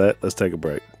on, Zach. Let's take a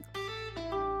break.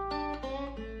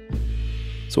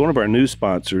 So one of our new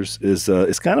sponsors is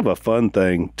it's kind of a fun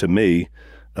thing to me.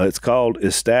 It's called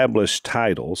Established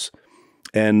Titles,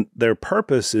 and their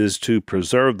purpose is to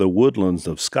preserve the woodlands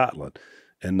of Scotland.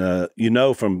 And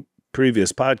from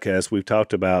previous podcasts, we've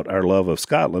talked about our love of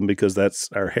Scotland because that's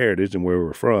our heritage and where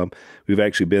we're from. We've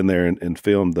actually been there and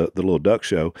filmed the little duck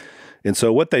show. And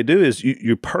so what they do is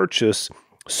you purchase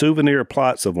souvenir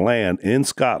plots of land in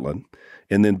Scotland,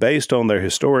 and then based on their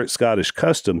historic Scottish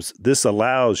customs, this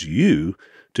allows you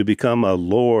to become a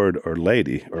lord or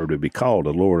lady, or to be called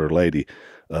a lord or lady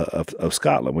of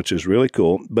Scotland, which is really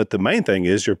cool. But the main thing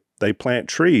is they plant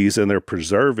trees and they're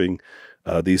preserving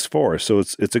these forests. So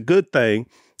it's a good thing.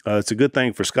 It's a good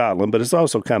thing for Scotland, but it's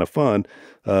also kind of fun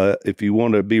if you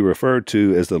want to be referred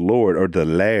to as the Lord or the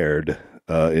Laird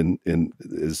in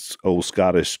his old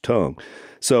Scottish tongue.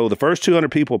 So the first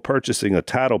 200 people purchasing a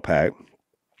title pack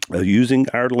using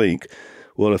our link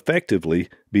will effectively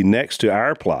be next to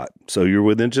our plot. So you're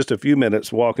within just a few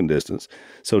minutes walking distance.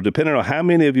 So depending on how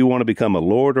many of you want to become a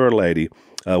lord or a lady,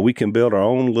 we can build our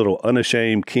own little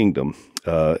unashamed kingdom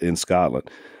in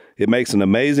Scotland. It makes an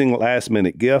amazing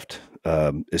last-minute gift.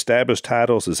 Established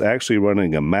Titles is actually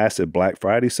running a massive Black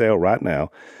Friday sale right now.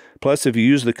 Plus, if you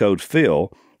use the code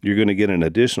PHIL, you're going to get an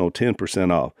additional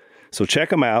 10% off. So check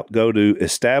them out. Go to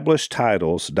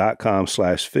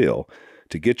establishedtitles.com/Phil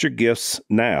to get your gifts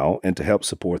now and to help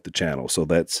support the channel. So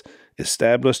that's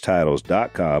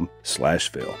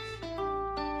establishedtitles.com/Phil.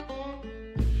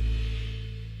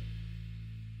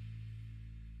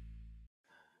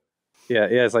 Yeah,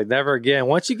 it's like never again.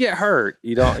 Once you get hurt,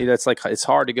 you don't. It's like it's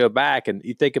hard to go back. And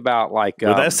you think about well,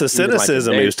 that's the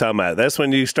cynicism he was talking about. That's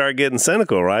when you start getting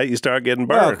cynical, right? You start getting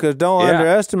burned. Well, because don't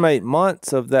underestimate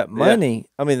months of that money. Yeah.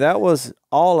 I mean, that was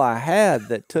all I had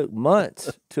that took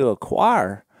months to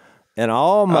acquire, and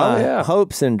all my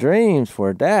hopes and dreams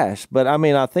were dashed. But I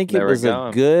mean, I think it was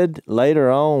a good later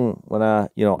on when I,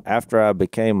 after I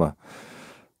became a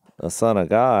son of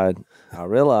God, I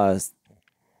realized.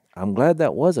 I'm glad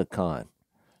that was a con,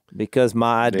 because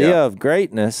my idea of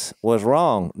greatness was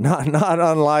wrong. Not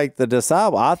unlike the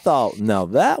disciple. I thought, no,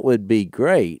 that would be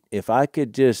great if I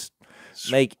could just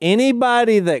make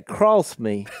anybody that crossed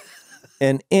me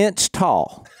an inch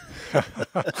tall. And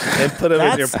put them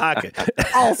in your pocket.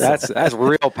 Awesome. That's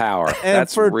real power. And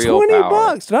that's for real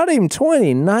 $20, not even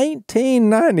 $20,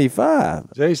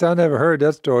 $19.95. Jace, I never heard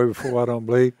that story before, I don't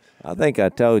believe. I think I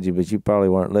told you, but you probably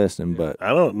weren't listening. But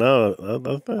I don't know.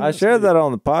 I shared that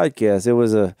on the podcast. It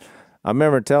was I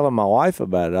remember telling my wife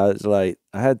about it. I was like,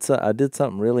 I did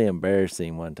something really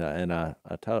embarrassing one time, and I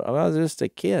was just a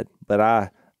kid, but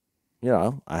I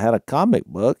had a comic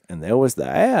book, and there was the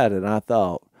ad, and I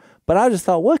just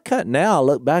thought, now I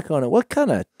look back on it, what kind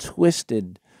of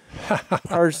twisted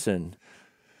person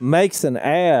makes an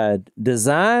ad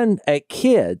designed at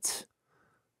kids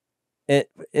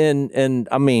And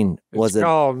I mean, It's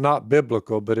called not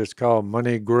biblical, but it's called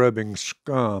money grubbing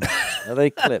scum.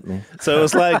 They clipped me. So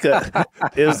it's like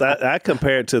I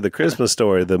compare it to the Christmas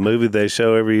Story, the movie they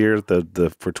show every year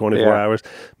for 24 hours.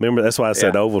 Remember, that's why I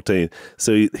said Ovaltine.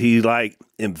 So he like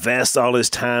invests all his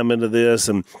time into this,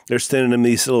 and they're sending him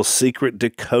these little secret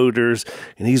decoders,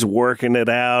 and he's working it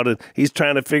out, and he's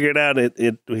trying to figure it out.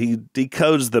 He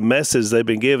decodes the message they've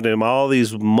been giving him all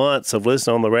these months of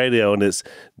listening on the radio, and it's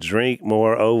drink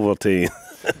more Ovaltine.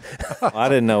 I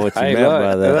didn't know what you meant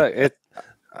by that.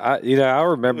 I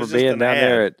remember being down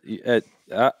there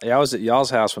I was at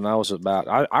y'all's house when I was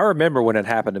I remember when it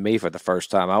happened to me for the first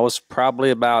time. I was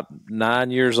probably about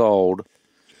 9 years old,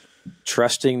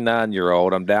 trusting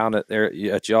 9-year-old. I'm down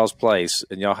at y'all's place,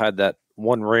 and y'all had that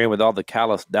one room with all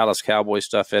the Dallas Cowboy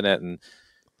stuff in it,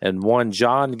 and one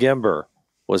John Gimber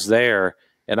was there,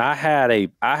 and I had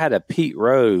a Pete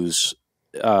Rose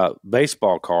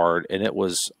baseball card, and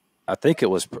I think it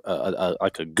was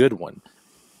like a good one,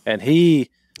 and he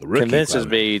convinces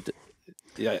me.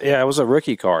 It was a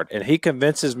rookie card, and he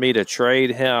convinces me to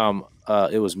trade him.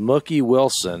 It was Mookie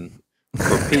Wilson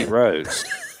for Pete Rose.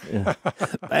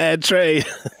 Bad trade.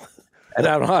 And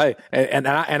I'm like, and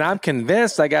I'm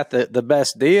convinced I got the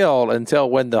best deal until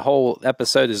when the whole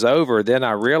episode is over. Then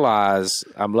I realize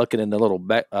I'm looking in the little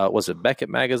was it Beckett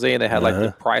magazine? They had like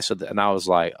the price of and I was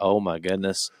like, oh my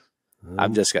goodness.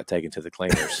 I've just got taken to the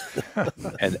cleaners,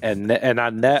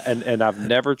 and I've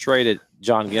never traded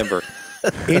John Gimber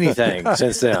anything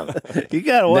since then. You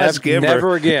got to watch Gimber.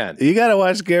 Never again. You got to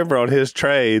watch Gimber on his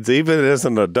trades, even as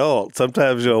an adult.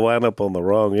 Sometimes you'll wind up on the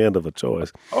wrong end of a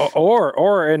choice.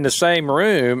 Or in the same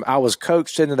room, I was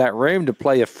coaxed into that room to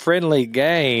play a friendly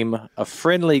game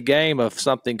of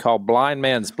something called Blind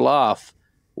Man's Bluff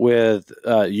with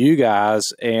you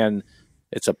guys, and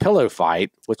it's a pillow fight.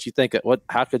 What you think?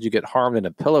 How could you get harmed in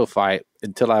a pillow fight?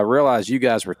 Until I realized you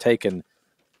guys were taking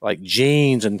like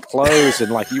jeans and clothes,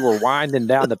 and like you were winding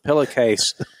down the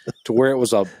pillowcase to where it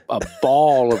was a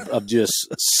ball of just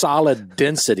solid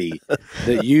density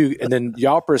and then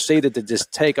y'all proceeded to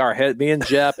just take our head, me and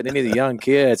Jeff and any of the young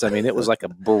kids. I mean, it was like a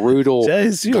brutal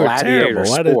gladiator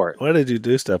sport. Why did you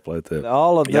do stuff like that?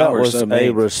 All of that was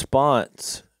a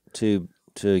response to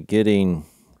getting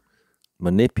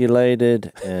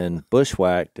manipulated and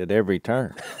bushwhacked at every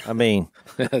turn. I mean,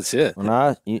 that's it. When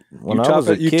I was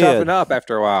a kid, you toughen up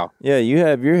after a while. Yeah, you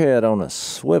have your head on a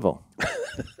swivel.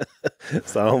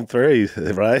 Psalm 3,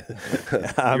 right?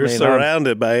 You're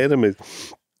surrounded by enemies.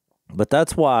 But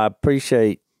that's why I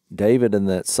appreciate David in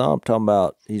that psalm talking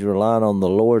about he's relying on the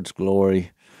Lord's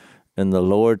glory and the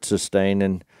Lord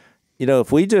sustaining. You know,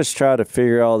 if we just try to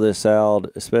figure all this out,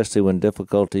 especially when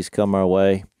difficulties come our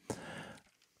way,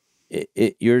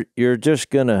 you're just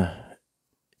gonna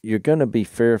be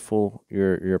fearful.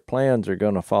 Your plans are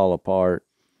gonna fall apart.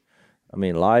 I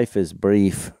mean, life is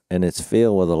brief, and it's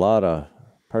filled with a lot of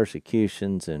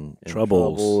persecutions and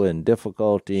trouble and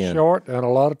difficulty, and short and a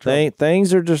lot of trouble.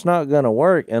 Things are just not gonna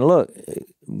work. And look,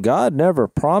 God never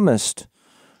promised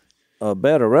a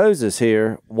bed of roses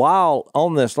here while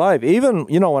on this life. Even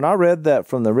when I read that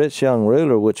from the rich young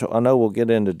ruler, which I know we'll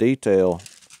get into detail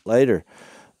later.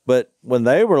 But when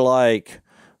they were like,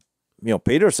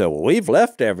 Peter said, well, we've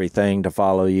left everything to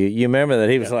follow you. You remember that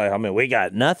he was like, I mean, we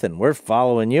got nothing. We're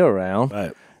following you around.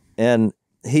 Right. And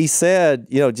he said,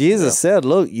 Jesus said,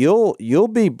 look, you'll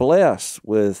be blessed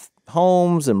with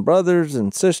homes and brothers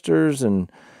and sisters and,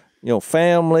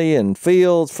 family and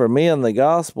fields for me and the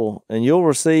gospel. And you'll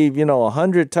receive,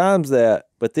 100 times that.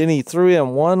 But then he threw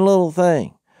in one little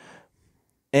thing,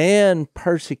 and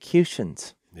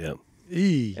persecutions. Yeah.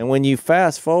 And when you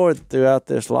fast forward throughout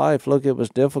this life, look, it was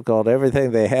difficult.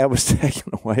 Everything they had was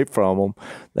taken away from them.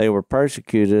 They were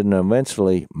persecuted and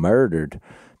eventually murdered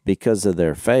because of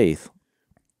their faith.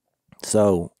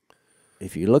 So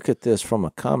if you look at this from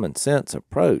a common sense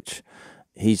approach,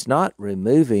 he's not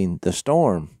removing the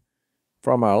storm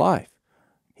from our life.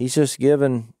 He's just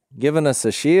giving us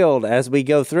a shield as we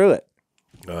go through it.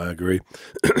 Oh, I agree.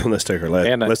 Let's take our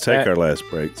last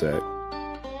break, Zach.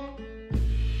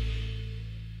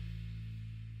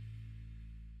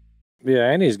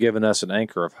 Yeah, and he's given us an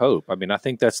anchor of hope. I mean, I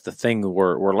think that's the thing.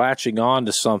 We're latching on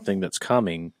to something that's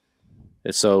coming.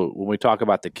 And so when we talk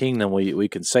about the kingdom, we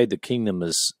can say the kingdom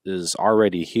is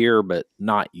already here, but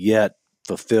not yet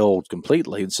fulfilled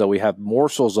completely. And so we have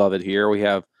morsels of it here. We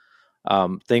have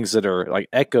things that are like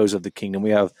echoes of the kingdom.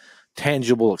 We have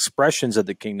tangible expressions of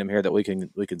the kingdom here that we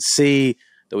can see,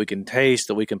 that we can taste,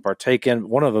 that we can partake in.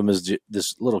 One of them is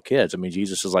this little kids. I mean,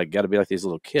 Jesus is like, got to be like these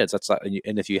little kids. That's like,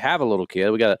 and if you have a little kid,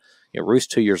 we got Ruth's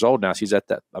 2 years old now. She's at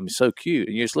that. I mean, so cute.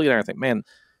 And you just look at her and think, man,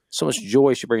 so much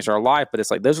joy she brings in our life. But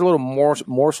it's like those are little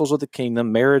morsels of the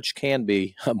kingdom. Marriage can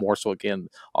be a morsel. It can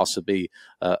also be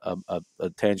a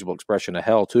tangible expression of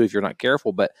hell too if you're not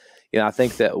careful. But I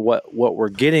think that what we're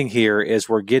getting here is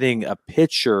we're getting a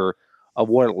picture of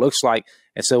what it looks like,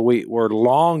 and so we're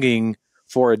longing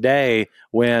for a day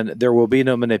when there will be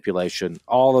no manipulation.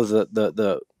 All of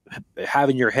the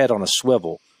having your head on a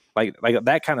swivel, like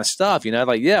that kind of stuff.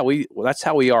 That's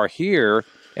how we are here,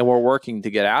 and we're working to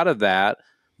get out of that.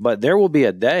 But there will be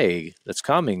a day that's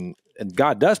coming, and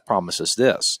God does promise us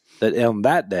this: that on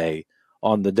that day,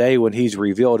 on the day when He's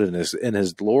revealed in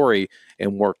His glory,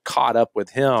 and we're caught up with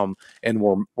Him, and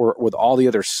we're with all the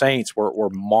other saints, we're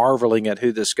marveling at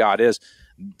who this God is.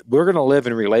 We're going to live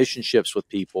in relationships with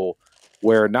people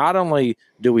where not only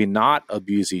do we not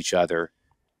abuse each other,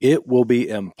 it will be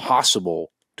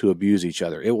impossible to abuse each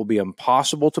other. It will be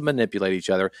impossible to manipulate each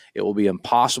other. It will be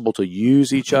impossible to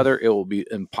use each other. It will be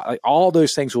all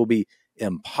those things will be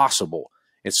impossible.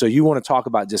 And so you want to talk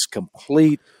about just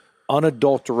complete,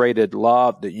 unadulterated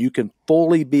love that you can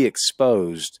fully be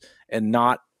exposed and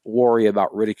not worry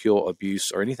about ridicule,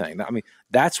 abuse, or anything. I mean,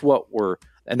 that's what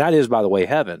and that is, by the way,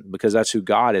 heaven, because that's who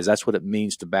God is. That's what it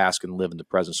means to bask and live in the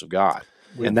presence of God.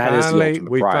 We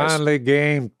We finally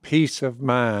gained peace of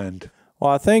mind.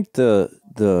 Well, I think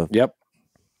Yep.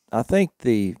 I think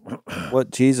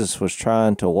what Jesus was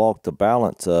trying to walk the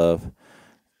balance of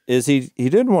is he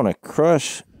didn't want to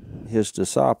crush his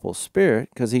disciples' spirit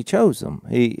because he chose them.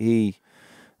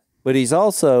 But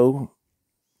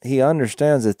he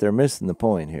understands that they're missing the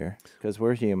point here because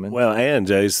we're human. Well, and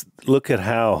Jace, look at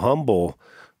how humble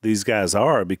these guys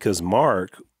are, because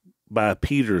Mark, by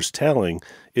Peter's telling,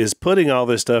 is putting all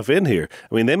this stuff in here.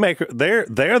 I mean, they're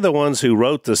the ones who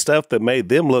wrote the stuff that made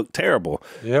them look terrible.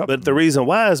 Yep. But the reason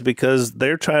why is because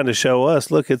they're trying to show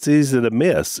us, look, it's easy to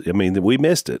miss. I mean, we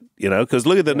missed it, because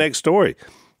look at the next story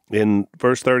in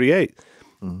verse 38.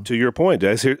 Mm-hmm. To your point,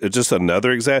 Jace, here, just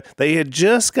another example. They had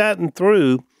just gotten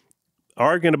through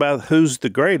arguing about who's the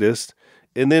greatest.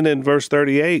 And then in verse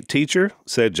 38, teacher,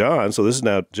 said John, so this is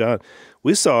now John,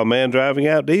 we saw a man driving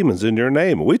out demons in your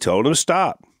name, and we told him to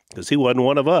stop because he wasn't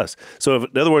one of us. So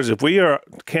in other words, if we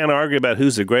can't argue about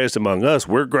who's the greatest among us,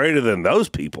 we're greater than those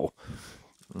people.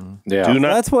 Yeah,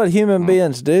 that's what human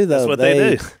beings do, though. That's what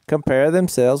they do. Compare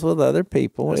themselves with other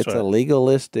people. That's it's right. A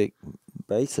legalistic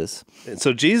basis. And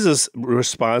so Jesus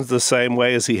responds the same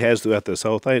way as he has throughout this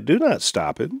whole thing. Do not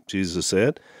stop it, Jesus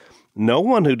said. No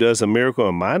one who does a miracle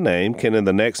in my name can in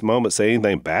the next moment say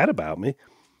anything bad about me.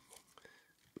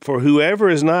 For whoever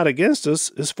is not against us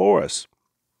is for us.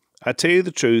 I tell you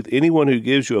the truth, anyone who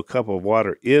gives you a cup of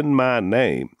water in my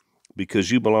name,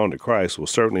 because you belong to Christ, will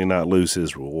certainly not lose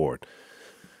his reward.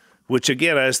 Which,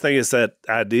 again, I just think it's that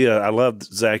idea. I loved,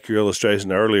 Zach, your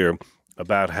illustration earlier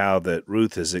about how that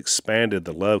Ruth has expanded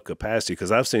the love capacity,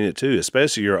 because I've seen it too,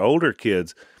 especially your older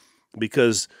kids,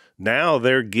 because now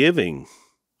they're giving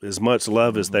as much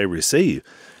love as they receive.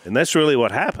 And that's really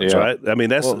what happens, right? I mean,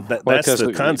 that's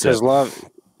the concept.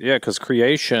 Because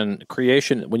creation,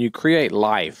 when you create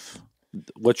life,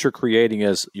 what you're creating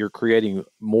is you're creating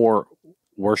more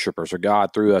worshipers, or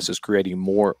God through us is creating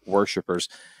more worshipers.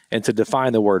 And to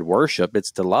define the word worship,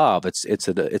 it's to love. It's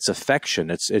affection.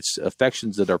 It's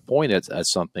affections that are pointed at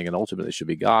something, and ultimately should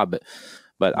be God.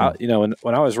 But when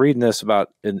I was reading this about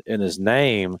in His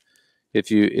name, if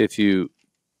you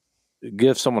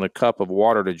give someone a cup of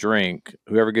water to drink,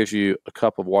 whoever gives you a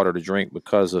cup of water to drink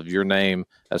because of your name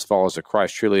as follows of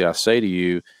Christ, truly I say to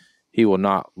you, he will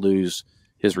not lose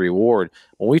his reward.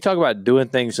 When we talk about doing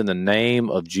things in the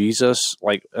name of Jesus,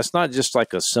 like that's not just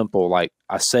like a simple, like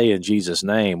I say in Jesus'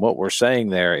 name. What we're saying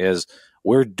there is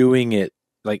we're doing it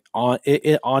like on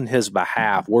his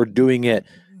behalf. We're doing it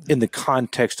in the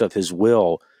context of his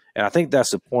will. And I think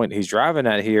that's the point he's driving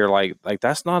at here. Like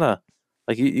that's not a,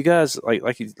 like you guys, like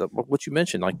what you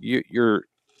mentioned, like you're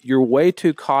way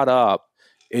too caught up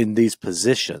in these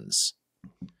positions.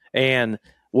 And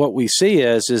what we see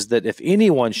is that if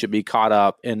anyone should be caught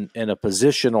up in a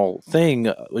positional thing,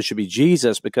 it should be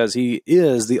Jesus, because he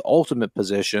is the ultimate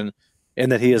position,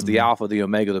 and that he is the Alpha, the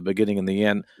Omega, the beginning and the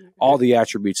end, all the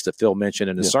attributes that Phil mentioned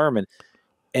in his sermon.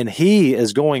 And he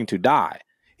is going to die.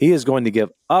 He is going to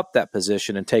give up that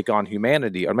position and take on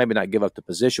humanity, or maybe not give up the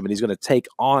position, but he's going to take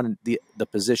on the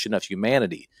position of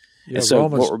humanity. Yeah, and so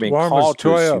what we're being called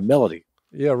to is humility.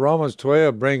 Yeah, Romans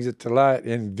 12 brings it to light.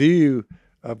 In view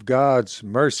of God's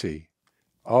mercy,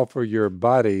 offer your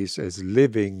bodies as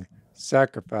living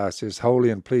sacrifices,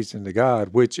 holy and pleasing to God,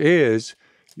 which is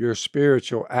your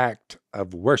spiritual act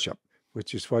of worship,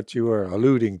 which is what you are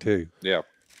alluding to. Yeah.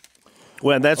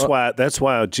 Well, that's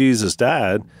why Jesus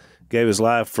died. gave his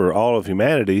life for all of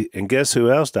humanity, and guess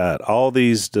who else died? All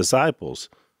these disciples.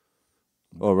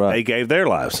 All right. They gave their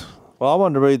lives. Well, I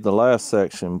wanted to read the last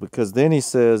section because then he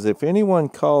says, if anyone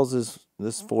causes,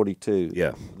 this is 42,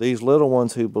 these little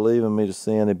ones who believe in me to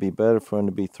sin, it'd be better for him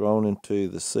to be thrown into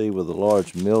the sea with a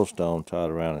large millstone tied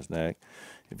around his neck.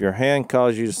 If your hand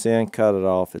causes you to sin, cut it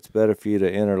off. It's better for you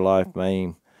to enter life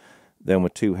maimed than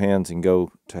with 2 hands and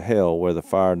go to hell where the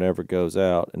fire never goes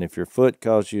out. And if your foot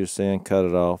causes you to sin, cut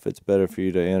it off. It's better for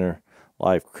you to enter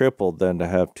life crippled than to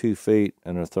have 2 feet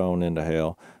and are thrown into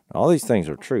hell. All these things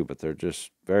are true, but they're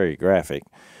just very graphic.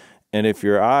 And if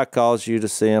your eye causes you to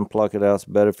sin, pluck it out. It's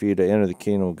better for you to enter the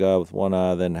kingdom of God with 1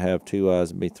 eye than to have 2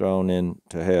 eyes and be thrown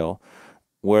into hell,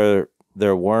 where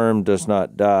their worm does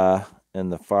not die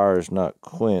and the fire is not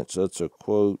quenched. That's a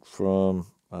quote from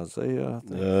Isaiah, I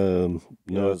think.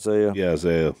 Isaiah. Yeah,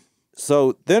 Isaiah.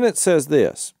 So then it says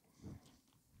this,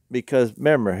 because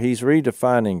remember, he's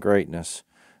redefining greatness,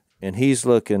 and he's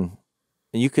looking.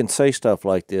 And you can say stuff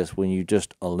like this when you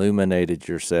just illuminated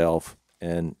yourself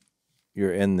and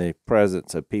you're in the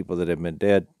presence of people that have been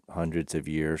dead hundreds of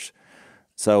years.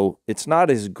 So it's not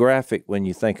as graphic when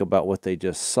you think about what they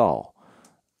just saw.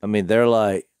 I mean, they're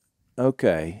like,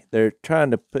 okay,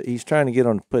 he's trying to get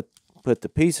them to put the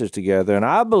pieces together. And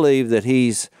I believe that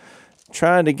he's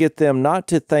trying to get them not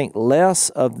to think less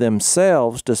of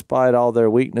themselves despite all their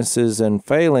weaknesses and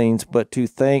failings, but to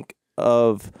think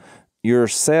of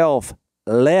yourself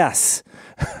less.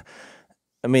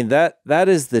 I mean, that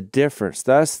is the difference.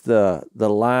 That's the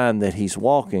line that he's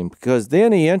walking, because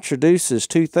then he introduces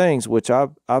 2 things, which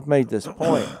I've made this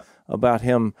point about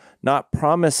him not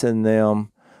promising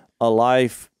them a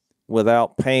life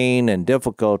without pain and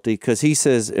difficulty, because he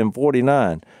says in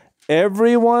 49,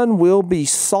 everyone will be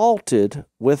salted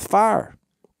with fire.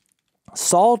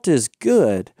 Salt is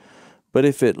good, but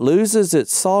if it loses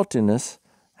its saltiness,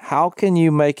 how can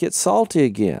you make it salty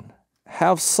again?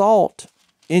 Have salt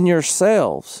in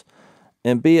yourselves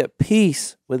and be at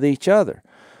peace with each other.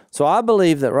 So I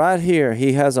believe that right here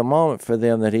he has a moment for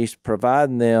them that he's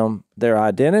providing them their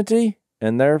identity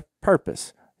and their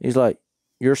purpose. He's like,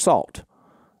 you're salt.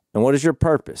 And what is your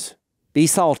purpose? Be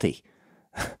salty.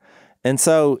 And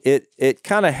so it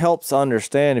kind of helps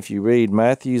understand if you read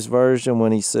Matthew's version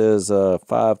when he says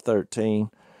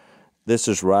 5:13. This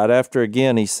is right after,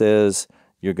 again, he says,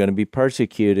 you're going to be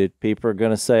persecuted. People are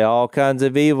going to say all kinds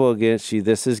of evil against you.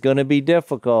 This is going to be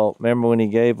difficult. Remember when he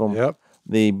gave them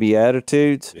the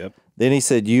Beatitudes? Yep. Then he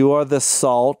said, you are the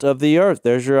salt of the earth.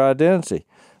 There's your identity.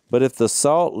 But if the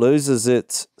salt loses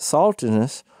its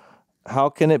saltiness, how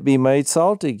can it be made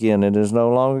salty again? It is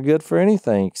no longer good for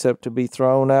anything except to be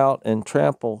thrown out and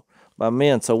trampled by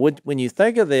men. So when you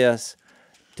think of this,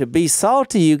 to be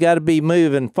salty, you got to be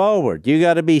moving forward. You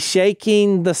got to be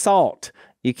shaking the salt.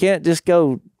 You can't just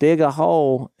go dig a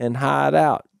hole and hide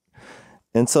out.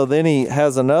 And so then he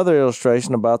has another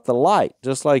illustration about the light.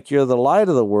 Just like you're the light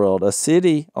of the world, a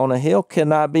city on a hill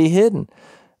cannot be hidden.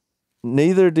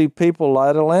 Neither do people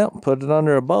light a lamp and put it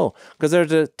under a bowl. Because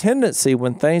there's a tendency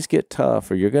when things get tough,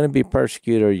 or you're going to be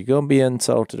persecuted, or you're going to be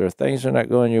insulted, or things are not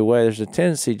going your way, there's a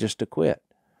tendency just to quit.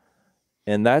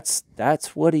 And that's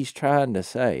what he's trying to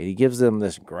say. He gives them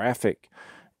this graphic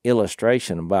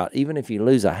illustration about even if you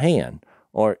lose a hand,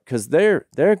 or because they're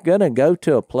going to go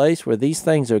to a place where these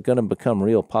things are going to become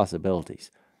real possibilities.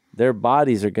 Their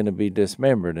bodies are going to be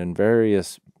dismembered in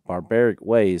various barbaric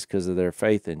ways because of their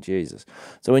faith in Jesus.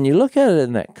 So when you look at it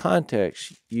in that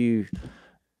context, you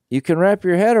can wrap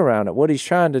your head around it. What he's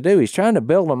trying to do, he's trying to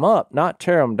build them up, not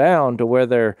tear them down to where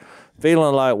they're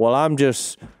feeling like, well, I'm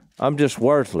just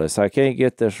worthless. I can't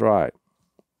get this right.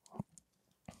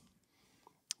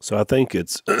 So I think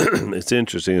it's it's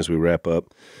interesting as we wrap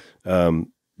up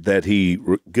that he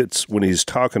gets, when he's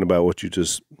talking about what you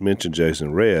just mentioned,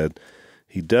 Jason, read,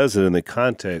 he does it in the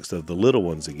context of the little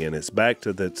ones again. It's back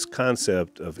to that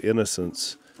concept of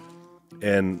innocence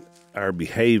and our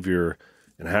behavior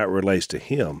and how it relates to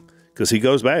him. Because he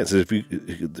goes back and says,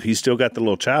 he's still got the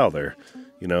little child there,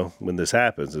 you know, when this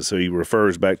happens. And so he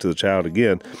refers back to the child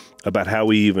again about how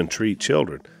we even treat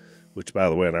children, which, by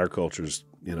the way, in our culture is,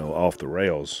 you know, off the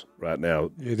rails right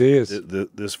now. It is.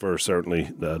 This verse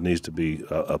certainly needs to be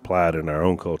applied in our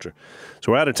own culture.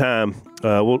 So we're out of time.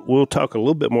 We'll talk a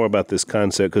little bit more about this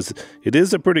concept because it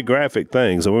is a pretty graphic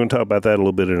thing. So we're going to talk about that a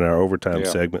little bit in our overtime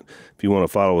segment. If you want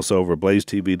to follow us over,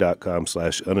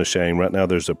 blazetv.com/unashamed. Right now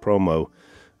there's a promo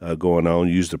going on.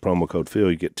 Use the promo code Phil.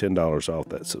 You get $10 off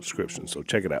that subscription. So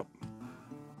check it out.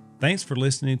 Thanks for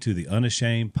listening to the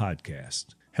Unashamed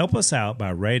podcast. Help us out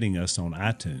by rating us on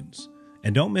iTunes.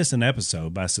 And don't miss an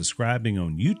episode by subscribing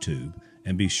on YouTube,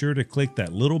 and be sure to click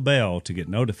that little bell to get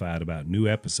notified about new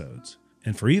episodes.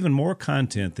 And for even more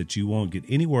content that you won't get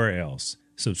anywhere else,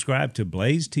 subscribe to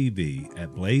Blaze TV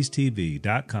at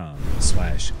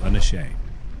blazetv.com/unashamed.